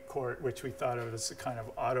entry court, which we thought of as a kind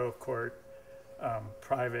of auto court,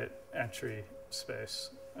 private entry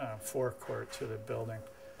space, forecourt to the building.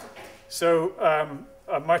 So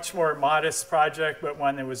a much more modest project, but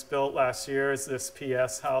one that was built last year, is this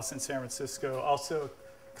PS house in San Francisco. Also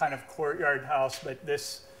kind of courtyard house, but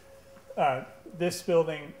this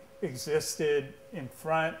building existed in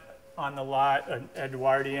front on the lot, an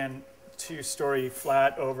Edwardian 2-story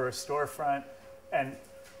flat over a storefront. And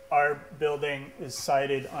our building is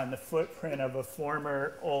sited on the footprint of a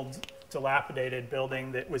former old dilapidated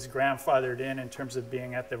building that was grandfathered in terms of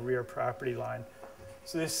being at the rear property line.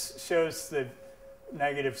 So this shows the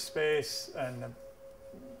negative space and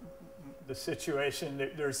the situation,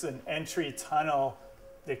 there's an entry tunnel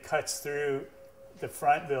that cuts through the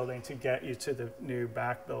front building to get you to the new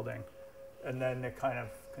back building. And then the kind of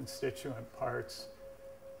constituent parts.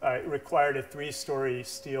 It required a 3-story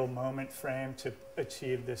steel moment frame to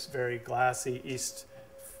achieve this very glassy east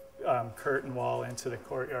curtain wall into the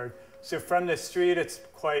courtyard. So from the street, it's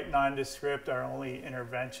quite nondescript. Our only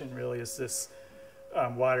intervention really is this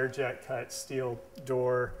water jet cut steel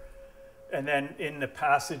door. And then in the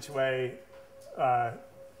passageway, yeah,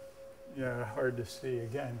 hard to see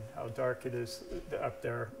again how dark it is up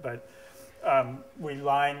there, but we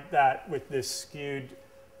lined that with this skewed,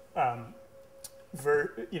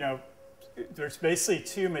 there's basically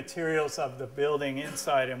 2 materials of the building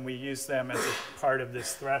inside, and we use them as a part of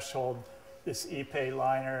this threshold, this Ipe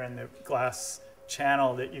liner and the glass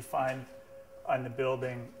channel that you find on the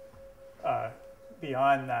building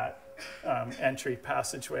beyond that entry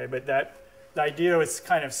passageway. But the idea was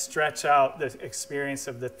kind of stretch out the experience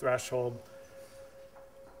of the threshold.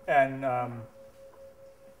 And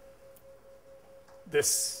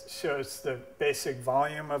this shows the basic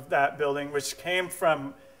volume of that building, which came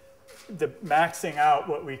from the maxing out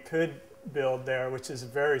what we could build there, which is a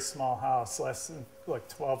very small house, less than like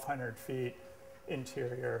 1,200 feet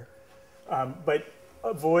interior. But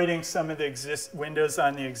avoiding some of the windows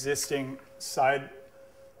on the existing side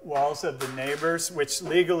walls of the neighbors, which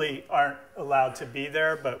legally aren't allowed to be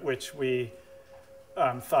there, but which we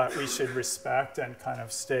thought we should respect and kind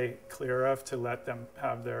of stay clear of to let them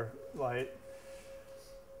have their light.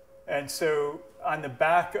 And so on the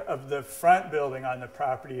back of the front building on the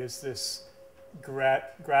property is this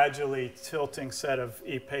gradually tilting set of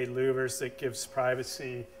Ipe louvers that gives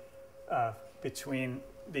privacy between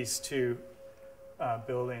these 2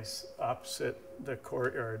 buildings opposite the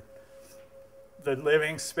courtyard. The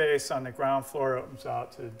living space on the ground floor opens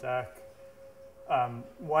out to the deck.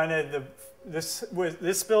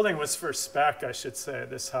 This building was for spec, I should say,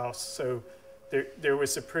 this house. So there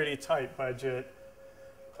was a pretty tight budget.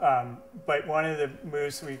 But one of the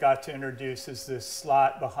moves we got to introduce is this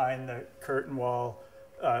slot behind the curtain wall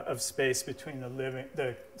of space between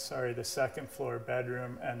the second floor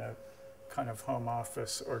bedroom and a kind of home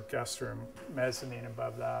office or guest room mezzanine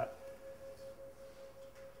above that.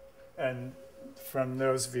 And from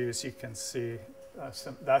those views, you can see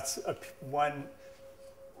that's one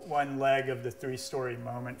leg of the 3-story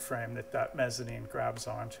moment frame that mezzanine grabs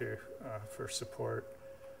onto for support.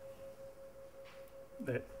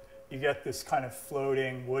 That you get this kind of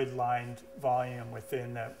floating wood-lined volume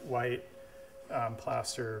within that white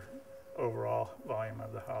plaster overall volume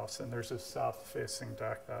of the house. And there's a south-facing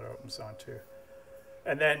deck that opens onto.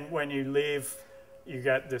 And then when you leave, you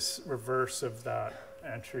get this reverse of that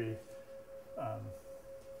entry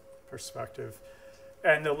perspective.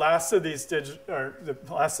 And the last of these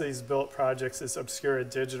built projects is Obscura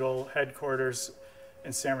Digital headquarters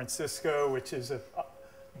in San Francisco, which is a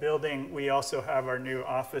building we also have our new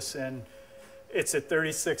office in. It's a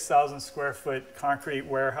 36,000 square foot concrete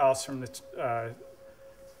warehouse from the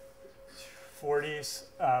 40s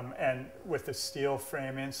and with a steel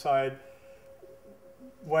frame inside.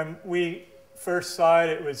 When we first saw it,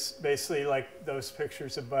 it was basically like those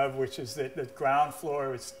pictures above, which is that the ground floor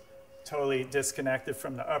was totally disconnected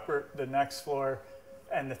from the next floor,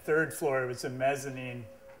 and the 3rd floor was a mezzanine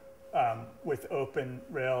with open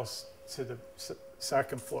rails to the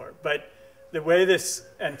 2nd floor. But the way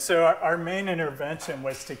so our main intervention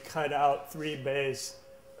was to cut out 3 bays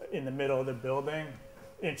in the middle of the building,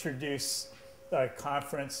 introduce a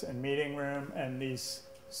conference and meeting room, and this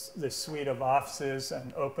suite of offices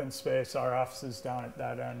and open space, our offices down at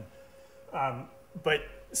that end. But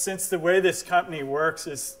since the way this company works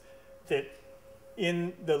is that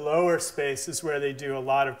in the lower space is where they do a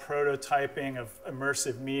lot of prototyping of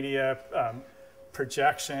immersive media,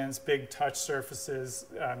 projections, big touch surfaces.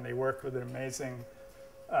 They work with an amazing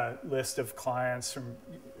list of clients from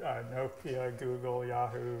Nokia, Google,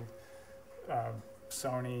 Yahoo,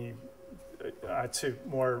 Sony, to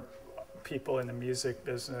more people in the music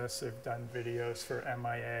business. They've done videos for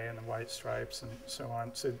MIA and the White Stripes and so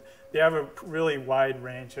on. So they have a really wide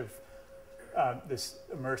range of this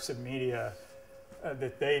immersive media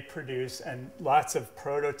that they produce, and lots of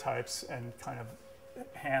prototypes and kind of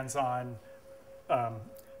hands-on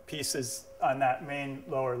pieces on that main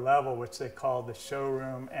lower level, which they call the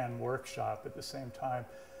showroom and workshop at the same time.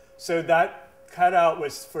 So that cutout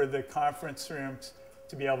was for the conference rooms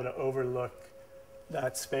to be able to overlook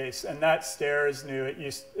that space. And that stair is new.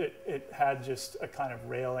 It had just a kind of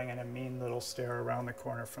railing and a mean little stair around the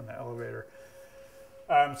corner from the elevator.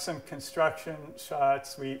 Some construction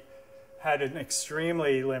shots. We had an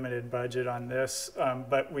extremely limited budget on this,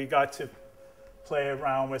 but we got to play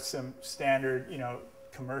around with some standard,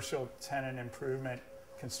 commercial tenant improvement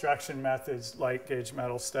construction methods, light gauge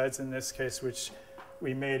metal studs in this case, which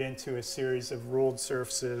we made into a series of ruled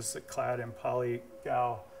surfaces that clad in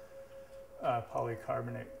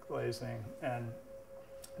polycarbonate glazing. And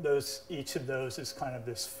each of those is kind of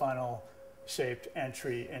this funnel-shaped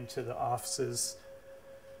entry into the offices.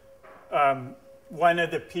 One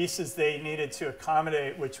of the pieces they needed to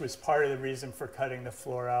accommodate, which was part of the reason for cutting the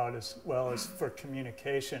floor out as well as for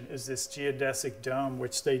communication, is this geodesic dome,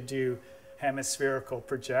 which they do hemispherical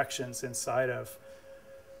projections inside of.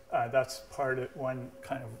 That's one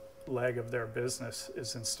kind of leg of their business,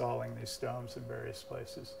 is installing these domes in various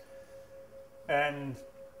places. And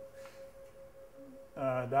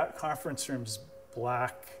that conference room's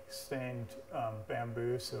black stained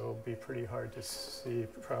bamboo, so it'll be pretty hard to see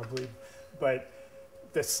probably. But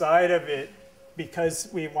the side of it, because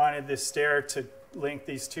we wanted this stair to link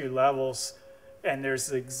these two levels, and there's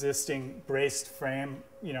the existing braced frame,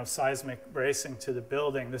 seismic bracing to the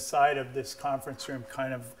building, the side of this conference room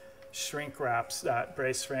kind of shrink wraps that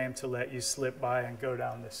brace frame to let you slip by and go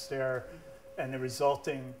down the stair. And the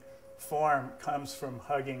resulting form comes from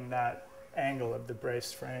hugging that angle of the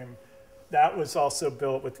braced frame. That was also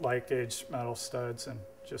built with light gauge metal studs and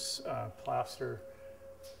just plaster.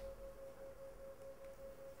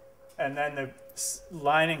 And then the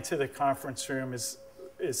lining to the conference room is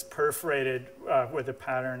perforated with a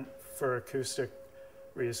pattern for acoustic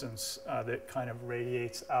reasons that kind of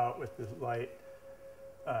radiates out with the light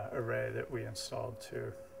array that we installed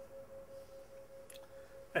too.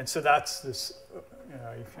 And so that's this,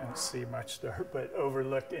 you can't see much there, but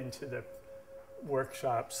overlooked into the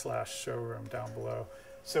workshop / showroom down below.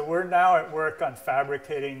 So we're now at work on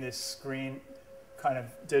fabricating this screen kind of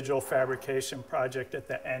digital fabrication project at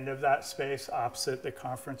the end of that space opposite the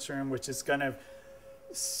conference room, which is going to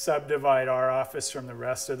subdivide our office from the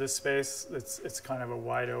rest of the space. It's kind of a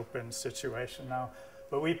wide open situation now.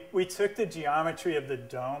 But we took the geometry of the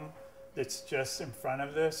dome that's just in front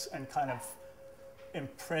of this and kind of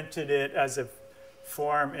imprinted it as a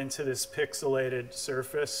form into this pixelated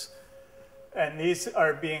surface. And these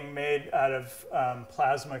are being made out of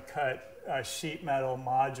plasma cut sheet metal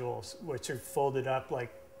modules, which are folded up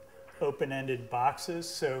like open-ended boxes.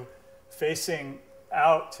 So facing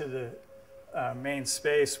out to the main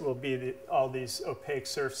space will be all these opaque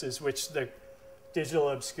surfaces, which the Digital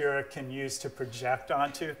Obscura can use to project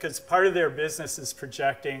onto, because part of their business is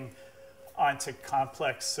projecting onto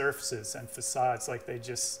complex surfaces and facades, like they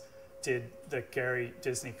just did the Gary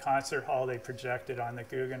Disney Concert Hall. They projected on the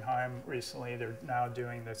Guggenheim recently. They're now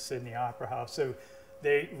doing the Sydney Opera House. So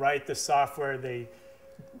they write the software, they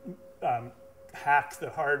hack the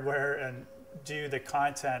hardware and do the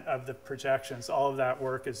content of the projections. All of that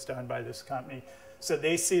work is done by this company. So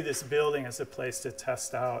they see this building as a place to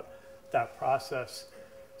test out that process.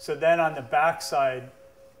 So then on the back side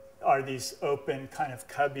are these open kind of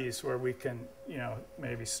cubbies where we can,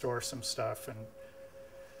 maybe store some stuff.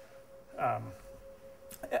 And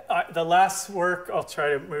the last work I'll try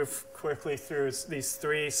to move quickly through is these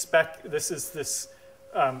three this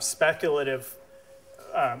speculative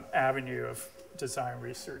avenue of design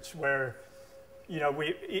research where,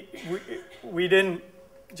 we didn't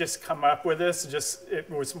just come up with this, it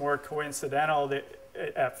was more coincidental that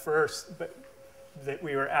at first, but that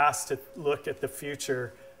we were asked to look at the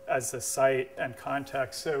future as a site and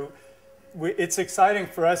context. So it's exciting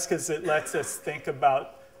for us because it lets us think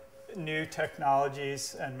about new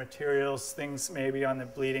technologies and materials, things maybe on the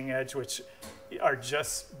bleeding edge, which are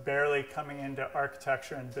just barely coming into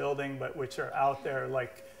architecture and building, but which are out there,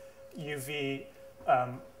 like UV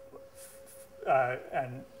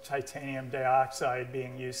and titanium dioxide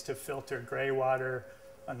being used to filter gray water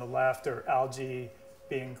on the left, or algae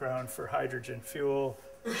being grown for hydrogen fuel.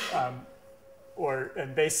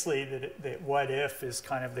 And basically, the what if is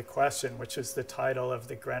kind of the question, which is the title of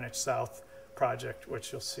the Greenwich South project,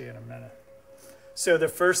 which you'll see in a minute. So the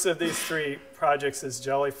first of these three projects is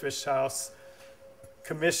Jellyfish House,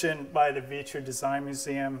 commissioned by the Vitra Design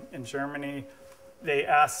Museum in Germany. They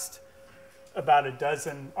asked about a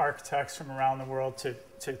dozen architects from around the world to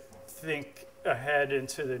think ahead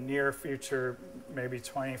into the near future, maybe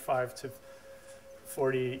 25 to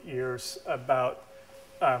 40 years, about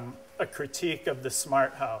a critique of the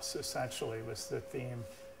smart house, essentially, was the theme.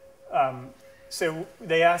 So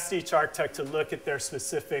they asked each architect to look at their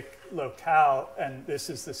specific locale, and this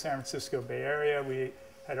is the San Francisco Bay Area. We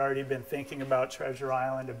had already been thinking about Treasure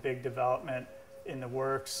Island, a big development in the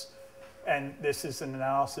works. And this is an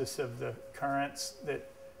analysis of the currents that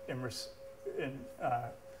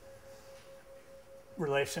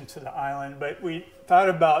relation to the island, but we thought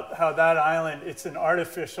about how that island, it's an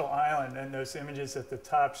artificial island, and those images at the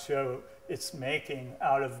top show it's making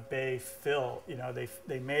out of bay fill. You know,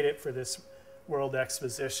 they made it for this World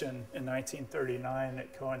Exposition in 1939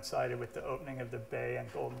 that coincided with the opening of the Bay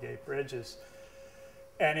and Golden Gate bridges.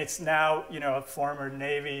 And it's now, you know, a former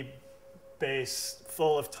Navy base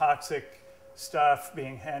full of toxic stuff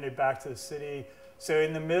being handed back to the city. So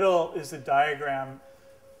in the middle is a diagram,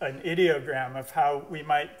 an ideogram of how we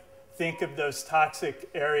might think of those toxic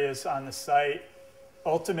areas on the site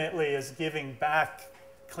ultimately as giving back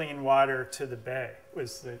clean water to the bay,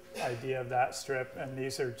 was the idea of that strip. And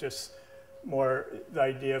these are just more the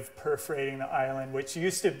idea of perforating the island, which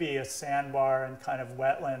used to be a sandbar and kind of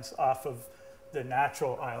wetlands off of the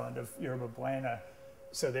natural island of Yerba Buena,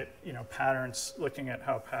 so that, you know, patterns, looking at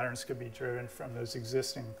how patterns could be driven from those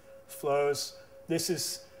existing flows. This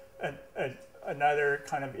is another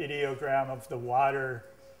kind of ideogram of the water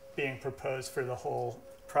being proposed for the whole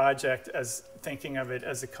project, as thinking of it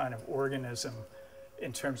as a kind of organism.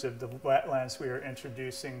 In terms of the wetlands, we are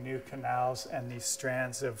introducing new canals and these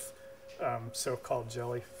strands of so-called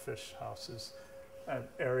jellyfish houses. An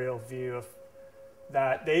aerial view of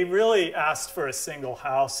that. They really asked for a single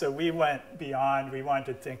house, so we went beyond. We wanted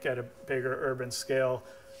to think at a bigger urban scale,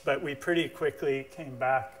 but we pretty quickly came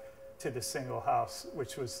back to the single house,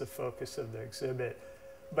 which was the focus of the exhibit.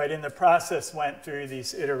 But in the process went through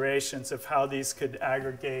these iterations of how these could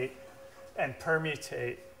aggregate and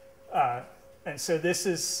permutate. And so this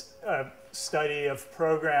is a study of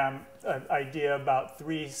program, an idea about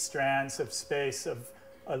 3 strands of space of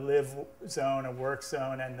a live zone, a work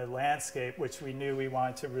zone, and the landscape, which we knew we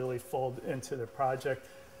wanted to really fold into the project.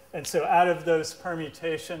 And so out of those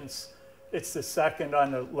permutations, it's the second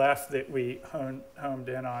on the left that we homed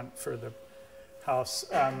in on for the house.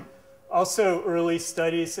 Also, early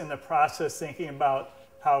studies in the process thinking about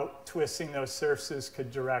how twisting those surfaces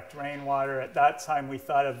could direct rainwater. At that time, we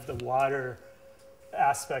thought of the water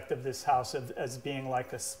aspect of this house as being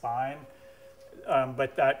like a spine,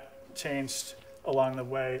 but that changed along the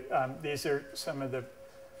way. These are some of the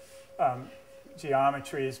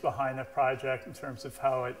geometries behind the project in terms of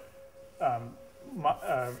how it,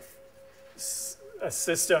 a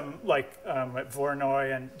system like at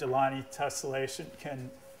Voronoi and Delaunay tessellation can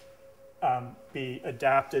be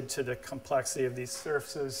adapted to the complexity of these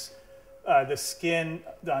surfaces. The skin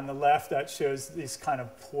on the left, that shows these kind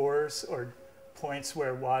of pores or points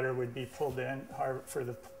where water would be pulled in for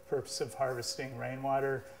the purpose of harvesting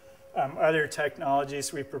rainwater. Other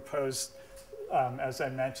technologies we proposed, as I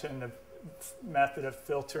mentioned, the method of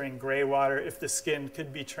filtering gray water. If the skin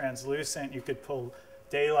could be translucent, you could pull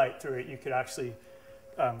daylight through it. You could actually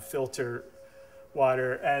filter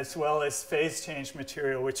water, as well as phase change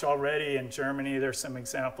material, which already in Germany, there's some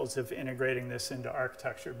examples of integrating this into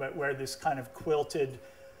architecture, but where this kind of quilted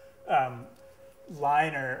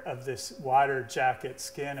liner of this water jacket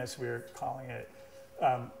skin, as we were calling it,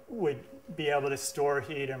 would be able to store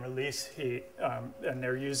heat and release heat, and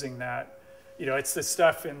they're using that. You know, it's the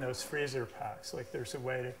stuff in those freezer packs. Like, there's a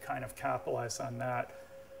way to kind of capitalize on that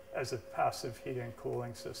as a passive heating and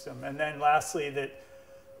cooling system. And then lastly,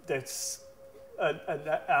 that's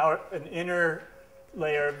an inner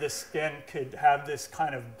layer of the skin could have this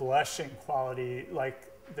kind of blushing quality,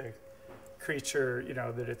 like the creature, you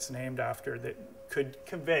know, that it's named after, that could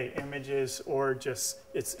convey images or just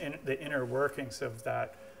the inner workings of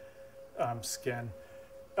that skin.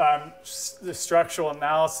 The structural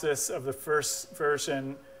analysis of the first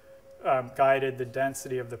version guided the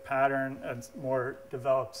density of the pattern. A more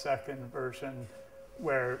developed second version,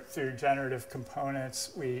 where through generative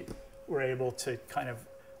components we were able to kind of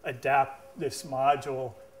adapt this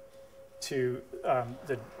module to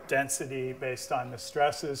the density based on the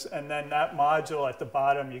stresses. And then that module at the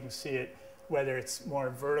bottom, you can see it, whether it's more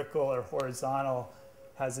vertical or horizontal,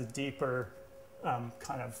 has a deeper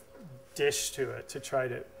kind of dish to it to try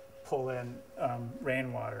to pull in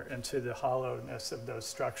rainwater into the hollowness of those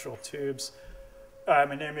structural tubes.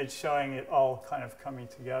 An image showing it all kind of coming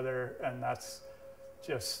together, and that's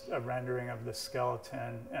just a rendering of the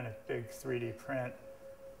skeleton and a big 3D print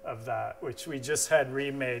of that, which we just had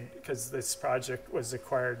remade because this project was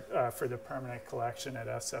acquired for the permanent collection at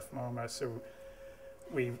SF MoMA. So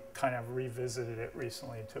we kind of revisited it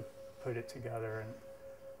recently to put it together and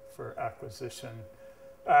for acquisition.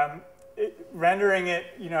 Rendering it,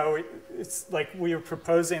 you know, it's like we were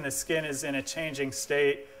proposing the skin is in a changing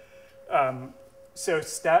state. So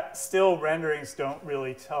still renderings don't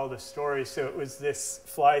really tell the story. So it was this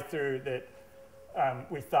fly-through that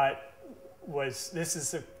we thought this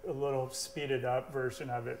is a little speeded up version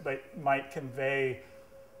of it, but might convey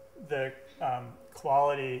the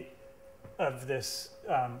quality of this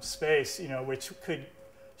space, you know, which could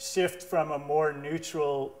shift from a more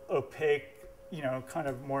neutral, opaque, you know, kind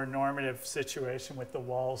of more normative situation with the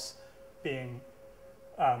walls being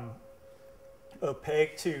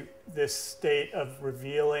opaque to this state of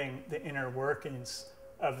revealing the inner workings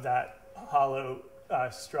of that hollow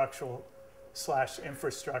structural /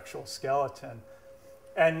 infrastructural skeleton.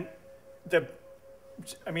 And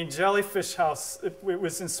Jellyfish House, it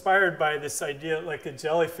was inspired by this idea, like a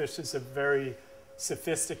jellyfish is a very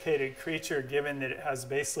sophisticated creature given that it has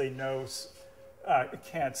basically no, it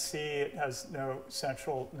can't see, it has no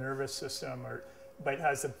central nervous system, but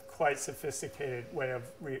has a quite sophisticated way of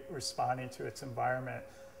responding to its environment.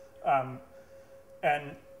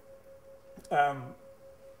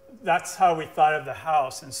 That's how we thought of the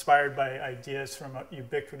house, inspired by ideas from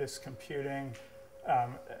ubiquitous computing,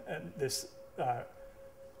 and this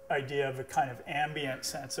idea of a kind of ambient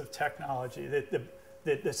sense of technology, that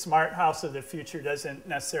the smart house of the future doesn't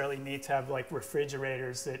necessarily need to have like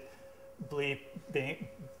refrigerators that blink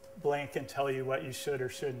and tell you what you should or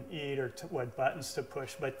shouldn't eat or what buttons to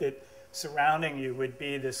push, but that surrounding you would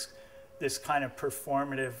be this kind of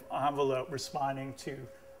performative envelope responding to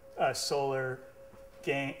solar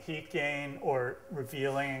heat gain or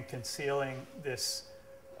revealing and concealing this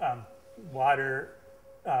water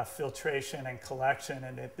filtration and collection,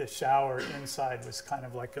 and the shower inside was kind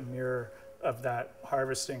of like a mirror of that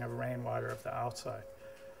harvesting of rainwater of the outside.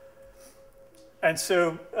 And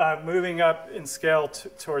so moving up in scale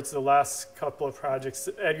towards the last couple of projects,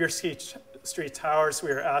 Edgar Street Towers, we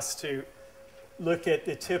were asked to look at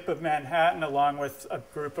the tip of Manhattan along with a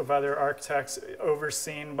group of other architects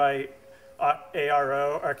overseen by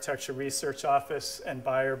ARO, Architecture Research Office, and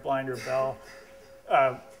Beyer, Blinder, Bell.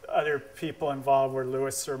 Other people involved were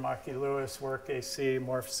Lewis, Sir Maki Lewis, Work AC,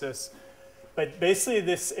 Morphosis. But basically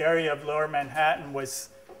this area of Lower Manhattan was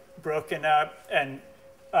broken up and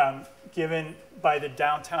given by the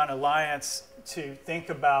Downtown Alliance to think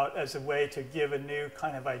about as a way to give a new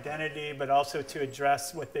kind of identity, but also to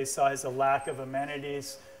address what they saw as a lack of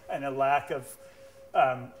amenities and a lack of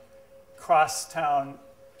cross-town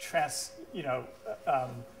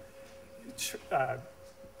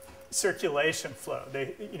circulation flow.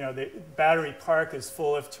 The Battery Park is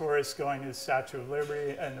full of tourists going to the Statue of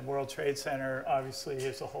Liberty, and the World Trade Center obviously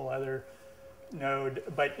is a whole other node,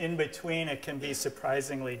 but in between it can be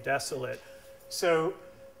surprisingly desolate. So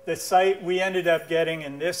the site we ended up getting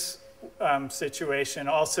in this situation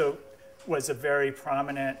also was a very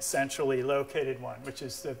prominent centrally located one, which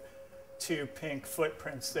is the two pink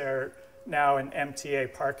footprints there, now an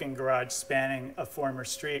MTA parking garage spanning a former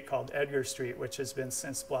street called Edgar Street, which has been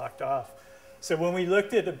since blocked off. So when we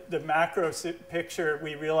looked at the macro picture,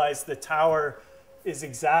 we realized the tower is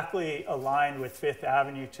exactly aligned with Fifth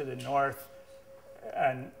Avenue to the north,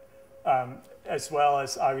 and as well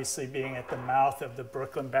as obviously being at the mouth of the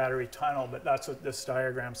Brooklyn Battery Tunnel, but that's what this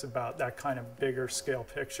diagram's about, that kind of bigger scale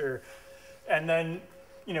picture. And then,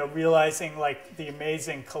 realizing like the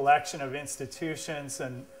amazing collection of institutions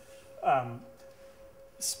and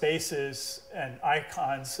spaces and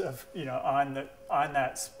icons of, on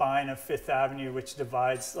that spine of Fifth Avenue, which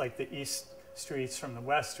divides like the east streets from the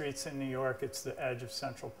west streets in New York. It's the edge of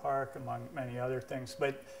Central Park, among many other things.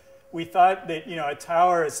 But we thought that, a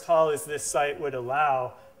tower as tall as this site would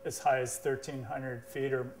allow, as high as 1,300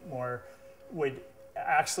 feet or more, would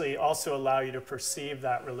actually also allow you to perceive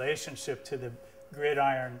that relationship to the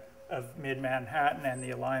gridiron of mid-Manhattan and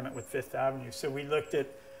the alignment with Fifth Avenue. So we looked at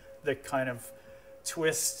the kind of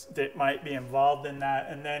twist that might be involved in that.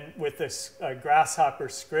 And then with this grasshopper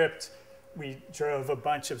script, we drove a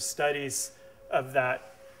bunch of studies of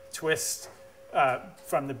that twist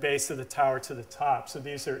from the base of the tower to the top. So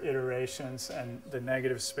these are iterations and the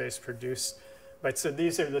negative space produced. But so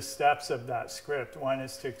these are the steps of that script. One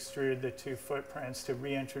is to extrude the two footprints, to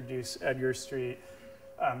reintroduce Edgar Street,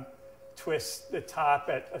 twist the top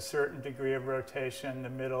at a certain degree of rotation, the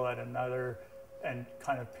middle at another, and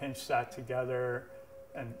kind of pinch that together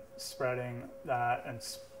and spreading that and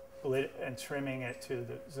split and trimming it to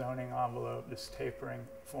the zoning envelope, this tapering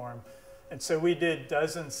form. And so we did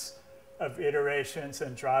dozens of iterations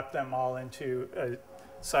and dropped them all into a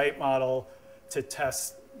site model to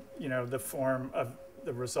test, the form of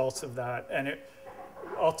the results of that. And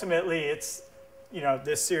ultimately it's,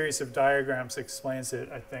 this series of diagrams explains it,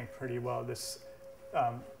 I think, pretty well. This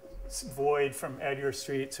void from Edgar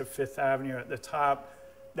Street to Fifth Avenue at the top,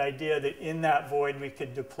 the idea that in that void we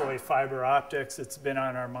could deploy fiber optics. It's been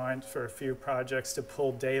on our mind for a few projects to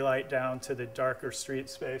pull daylight down to the darker street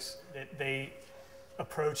space. They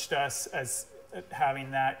approached us as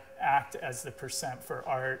having that act as the percent for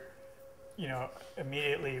art you know,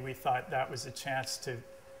 immediately we thought that was a chance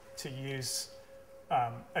to use.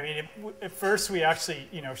 I mean, at first we actually,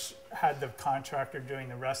 you know, had the contractor doing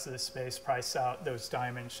the rest of the space price out those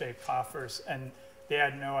diamond-shaped coffers, and they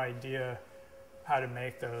had no idea how to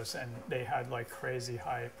make those, and they had like crazy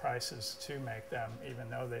high prices to make them, even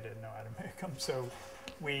though they didn't know how to make them. So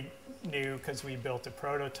we knew, because we built a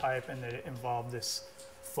prototype, and that it involved this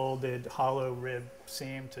folded hollow rib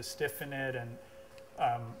seam to stiffen it, and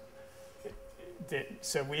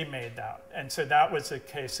so we made that. And so that was a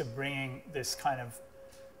case of bringing this kind of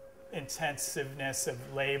intensiveness of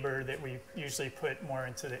labor that we usually put more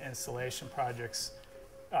into the installation projects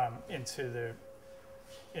into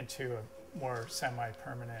a more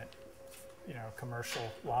semi-permanent, you know, commercial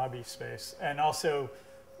lobby space. And also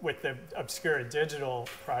with the Obscura Digital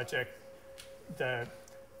project, the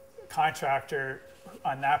contractor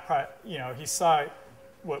on that you know, he saw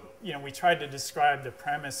what, you know, we tried to describe the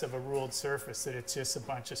premise of a ruled surface, that it's just a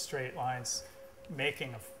bunch of straight lines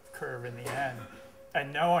making a curve in the end.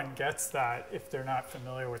 And no one gets that if they're not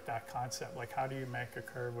familiar with that concept. Like, how do you make a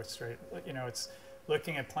curve with straight, you know, it's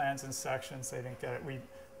looking at plans and sections, they didn't get it. We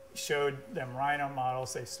showed them Rhino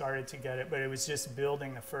models, they started to get it, but it was just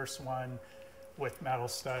building the first one with metal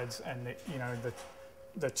studs, and the, you know,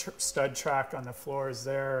 the stud track on the floor is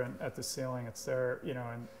there, and at the ceiling it's there, you know,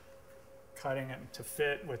 and cutting it to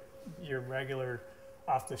fit with your regular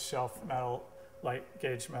off-the-shelf metal, light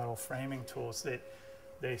gauge metal framing tools. That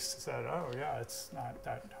they said, oh yeah, it's not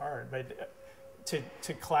that hard. But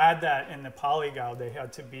to clad that in the polygal, they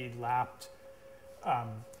had to be lapped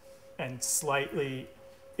and slightly,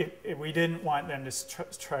 we didn't want them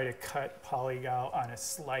to try to cut polygal on a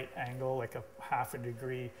slight angle, like a half a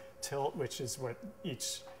degree tilt, which is what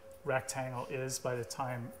each rectangle is by the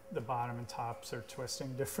time the bottom and tops are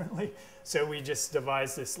twisting differently. So we just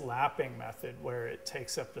devised this lapping method where it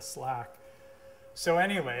takes up the slack. So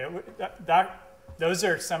anyway, those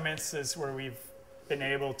are some instances where we've been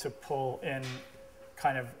able to pull in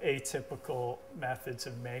kind of atypical methods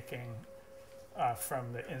of making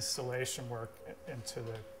from the installation work into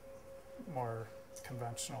the more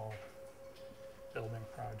conventional building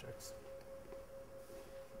projects.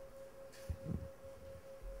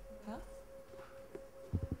 Huh?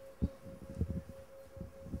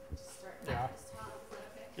 Yeah.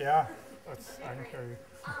 Yeah, I can hear you.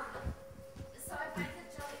 So I find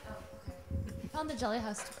I found the jelly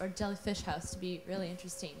house or jellyfish house to be really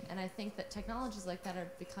interesting, and I think that technologies like that are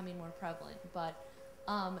becoming more prevalent. But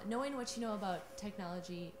knowing what you know about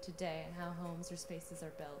technology today and how homes or spaces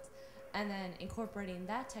are built, and then incorporating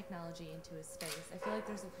that technology into a space, I feel like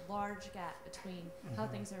there's a large gap between how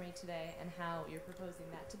things are made today and how you're proposing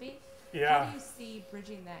that to be. Yeah. How do you see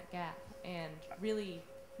bridging that gap and really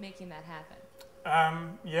making that happen?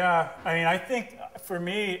 Yeah, I mean, I think for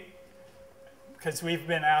me, because we've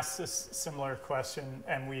been asked this similar question,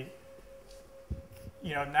 and we,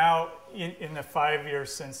 you know, now in the 5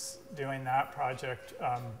 years since doing that project,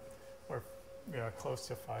 or close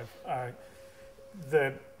to 5,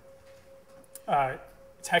 the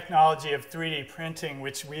technology of 3D printing,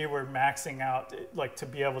 which we were maxing out, like to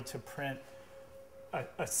be able to print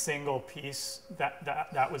a single piece,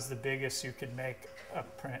 that was the biggest you could make a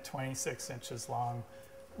print, 26 inches long,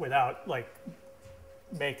 without like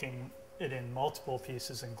making it in multiple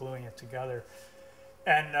pieces and gluing it together.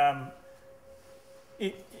 And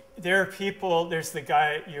there are people, there's the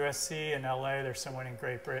guy at USC in LA, there's someone in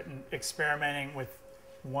Great Britain experimenting with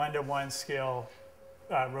one-to-one scale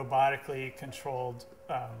robotically controlled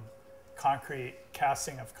concrete,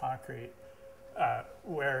 casting of concrete,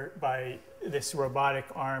 whereby this robotic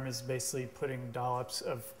arm is basically putting dollops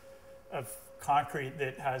of concrete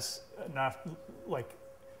that has enough, like,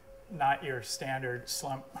 not your standard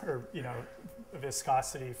slump or, you know,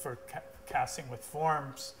 viscosity for casting with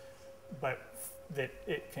forms, but that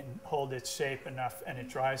it can hold its shape enough and it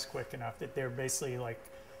dries quick enough that they're basically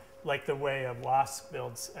like the way a wasp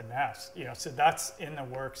builds a nest, you know. So that's in the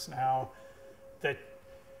works now. That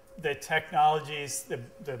the technologies,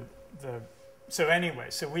 so anyway,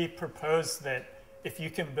 so we proposed that if you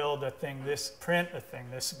can build print a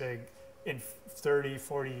thing this big in 30,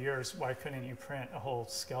 40 years, why couldn't you print a whole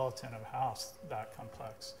skeleton of a house that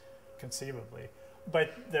complex, conceivably?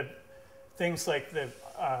 But the things like the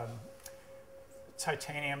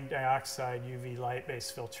titanium dioxide UV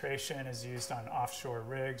light-based filtration is used on offshore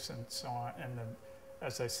rigs and so on. And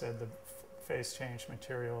as I said, the phase change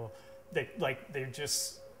material, they're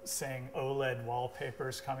just saying OLED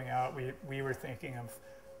wallpapers coming out. We were thinking of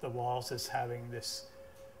the walls as having this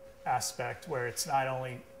aspect where it's not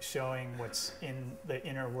only showing what's in the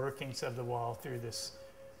inner workings of the wall through this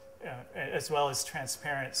as well as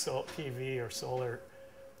transparent PV or solar.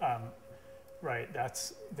 Right,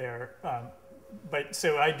 that's there. But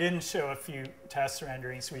so I didn't show a few test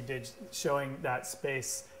renderings. We did showing that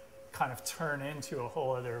space kind of turn into a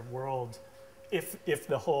whole other world if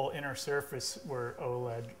the whole inner surface were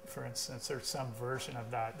OLED, for instance, or some version of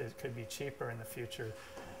that could be cheaper in the future,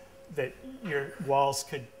 that your walls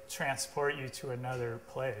could transport you to another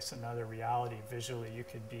place, another reality visually. You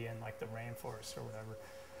could be in like the rainforest or whatever.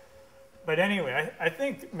 But anyway, I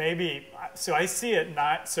think maybe, so I see it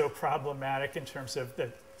not so problematic in terms of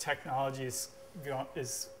the technology is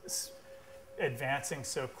advancing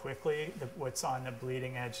so quickly. What's on the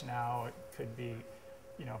bleeding edge now, it could be,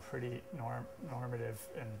 you know, pretty normative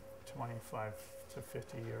in 25 to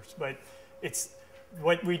 50 years. But it's,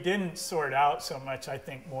 what we didn't sort out so much, I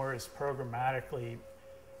think, more is programmatically,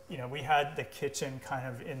 you know, we had the kitchen kind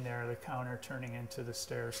of in there, the counter turning into the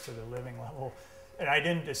stairs to the living level. And I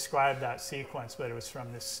didn't describe that sequence, but it was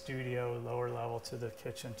from the studio, lower level, to the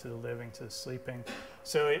kitchen, to the living, to the sleeping.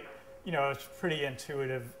 So it, you know, it's pretty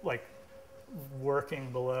intuitive, like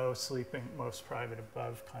working below, sleeping most private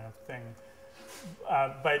above kind of thing.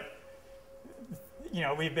 But, you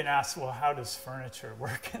know, we've been asked, well, how does furniture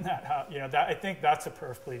work in that house? You know, that, I think that's a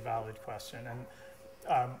perfectly valid question.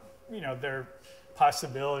 And, you know, there are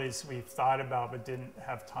possibilities we've thought about but didn't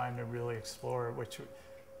have time to really explore, which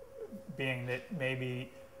being that maybe,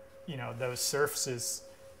 you know, those surfaces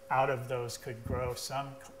out of those could grow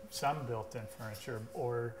some built-in furniture,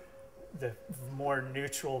 or the more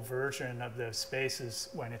neutral version of those spaces,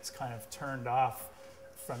 when it's kind of turned off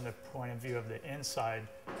from the point of view of the inside,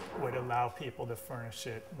 would allow people to furnish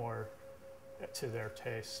it more to their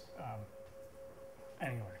taste.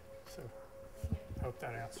 Anyway, so hope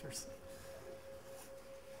that answers.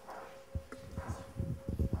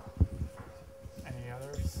 Any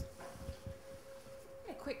others?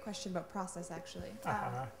 A quick question about process, actually.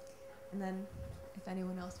 And then if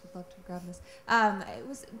anyone else would love to grab this. It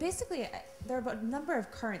was basically, there are a number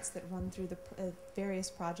of currents that run through the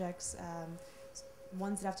various projects.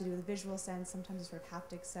 Ones that have to do with the visual sense, sometimes a sort of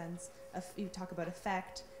haptic sense. You talk about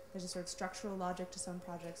effect. There's a sort of structural logic to some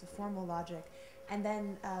projects, a formal logic. And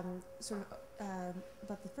then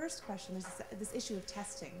about the first question, there's this issue of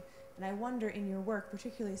testing. And I wonder, in your work,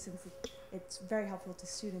 particularly since it's very helpful to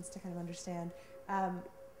students to kind of understand,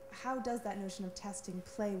 how does that notion of testing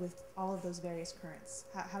play with all of those various currents?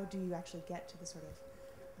 How do you actually get to the sort of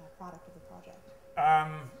product of the project?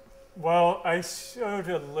 Well, I showed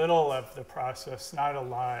a little of the process, not a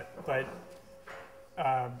lot, but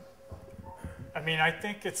I mean, I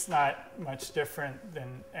think it's not much different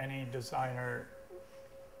than any designer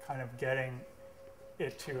kind of getting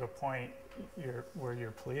it to a point where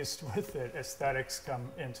you're pleased with it. Aesthetics come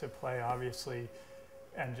into play, obviously,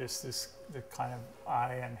 and just the kind of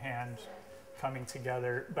eye and hand coming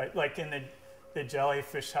together. But like in the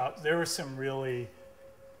jellyfish house, there were some really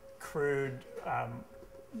crude,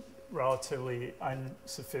 relatively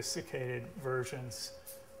unsophisticated versions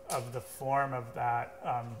of the form of that.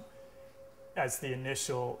 As the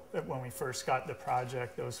initial, when we first got the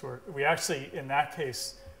project, we actually, in that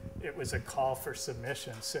case, it was a call for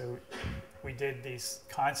submission. So we did these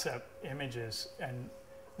concept images, and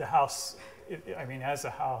the house, I mean, as a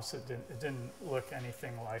house, it didn't look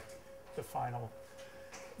anything like the final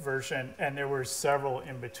version, and there were several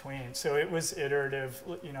in between. So it was iterative,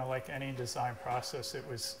 you know, like any design process. It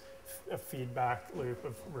was a feedback loop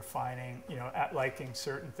of refining, you know, liking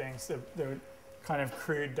certain things. The kind of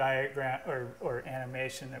crude diagram or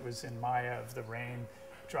animation that was in Maya of the rain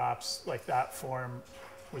drops, like that form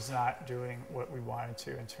was not doing what we wanted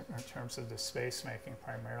to in terms of the space making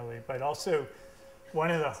primarily. But also, one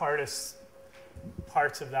of the hardest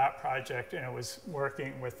parts of that project, and it was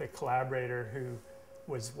working with a collaborator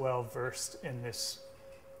who was well versed in this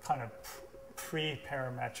kind of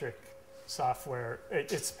pre-parametric software.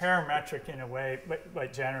 It's parametric in a way,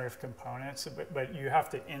 but generative components, but you have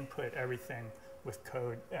to input everything with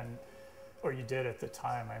code, or you did at the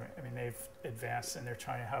time. I mean, they've advanced and they're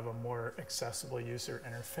trying to have a more accessible user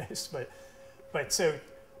interface. But so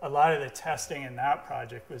a lot of the testing in that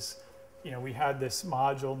project was, you know, we had this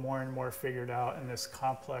module more and more figured out, and this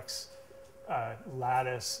complex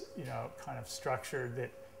lattice, you know, kind of structure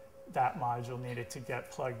that module needed to get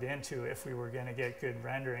plugged into if we were going to get good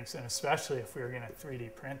renderings, and especially if we were going to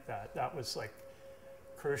 3D print that. That was like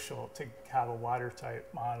crucial to have a watertight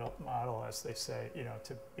model, as they say, you know,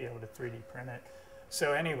 to be able to 3D print it.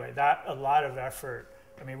 So anyway, that a lot of effort.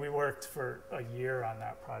 I mean, we worked for a year on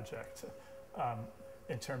that project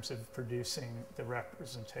in terms of producing the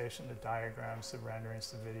representation, the diagrams, the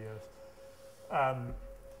renderings, the videos.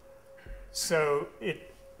 So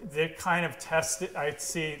they kind of test it. I'd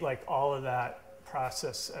see like all of that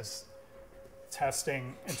process as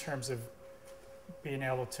testing in terms of being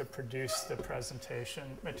able to produce the presentation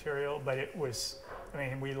material, but it was, I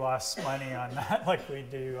mean, we lost money on that like we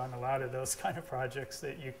do on a lot of those kind of projects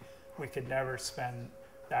that we could never spend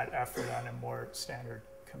that effort on a more standard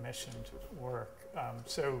commissioned work.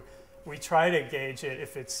 So we try to gauge it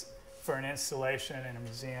if it's for an installation in a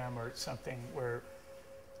museum or something where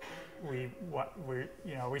we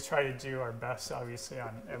try to do our best obviously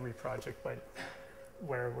on every project, but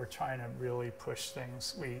where we're trying to really push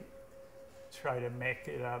things, we try to make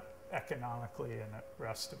it up economically and the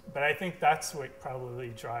rest of, but I think that's what probably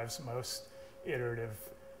drives most iterative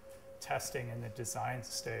testing in the design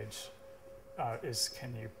stage, is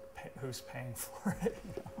who's paying for it,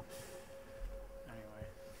 you know? Anyway.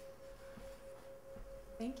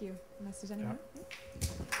 Thank you. Unless there's anyone? Yeah.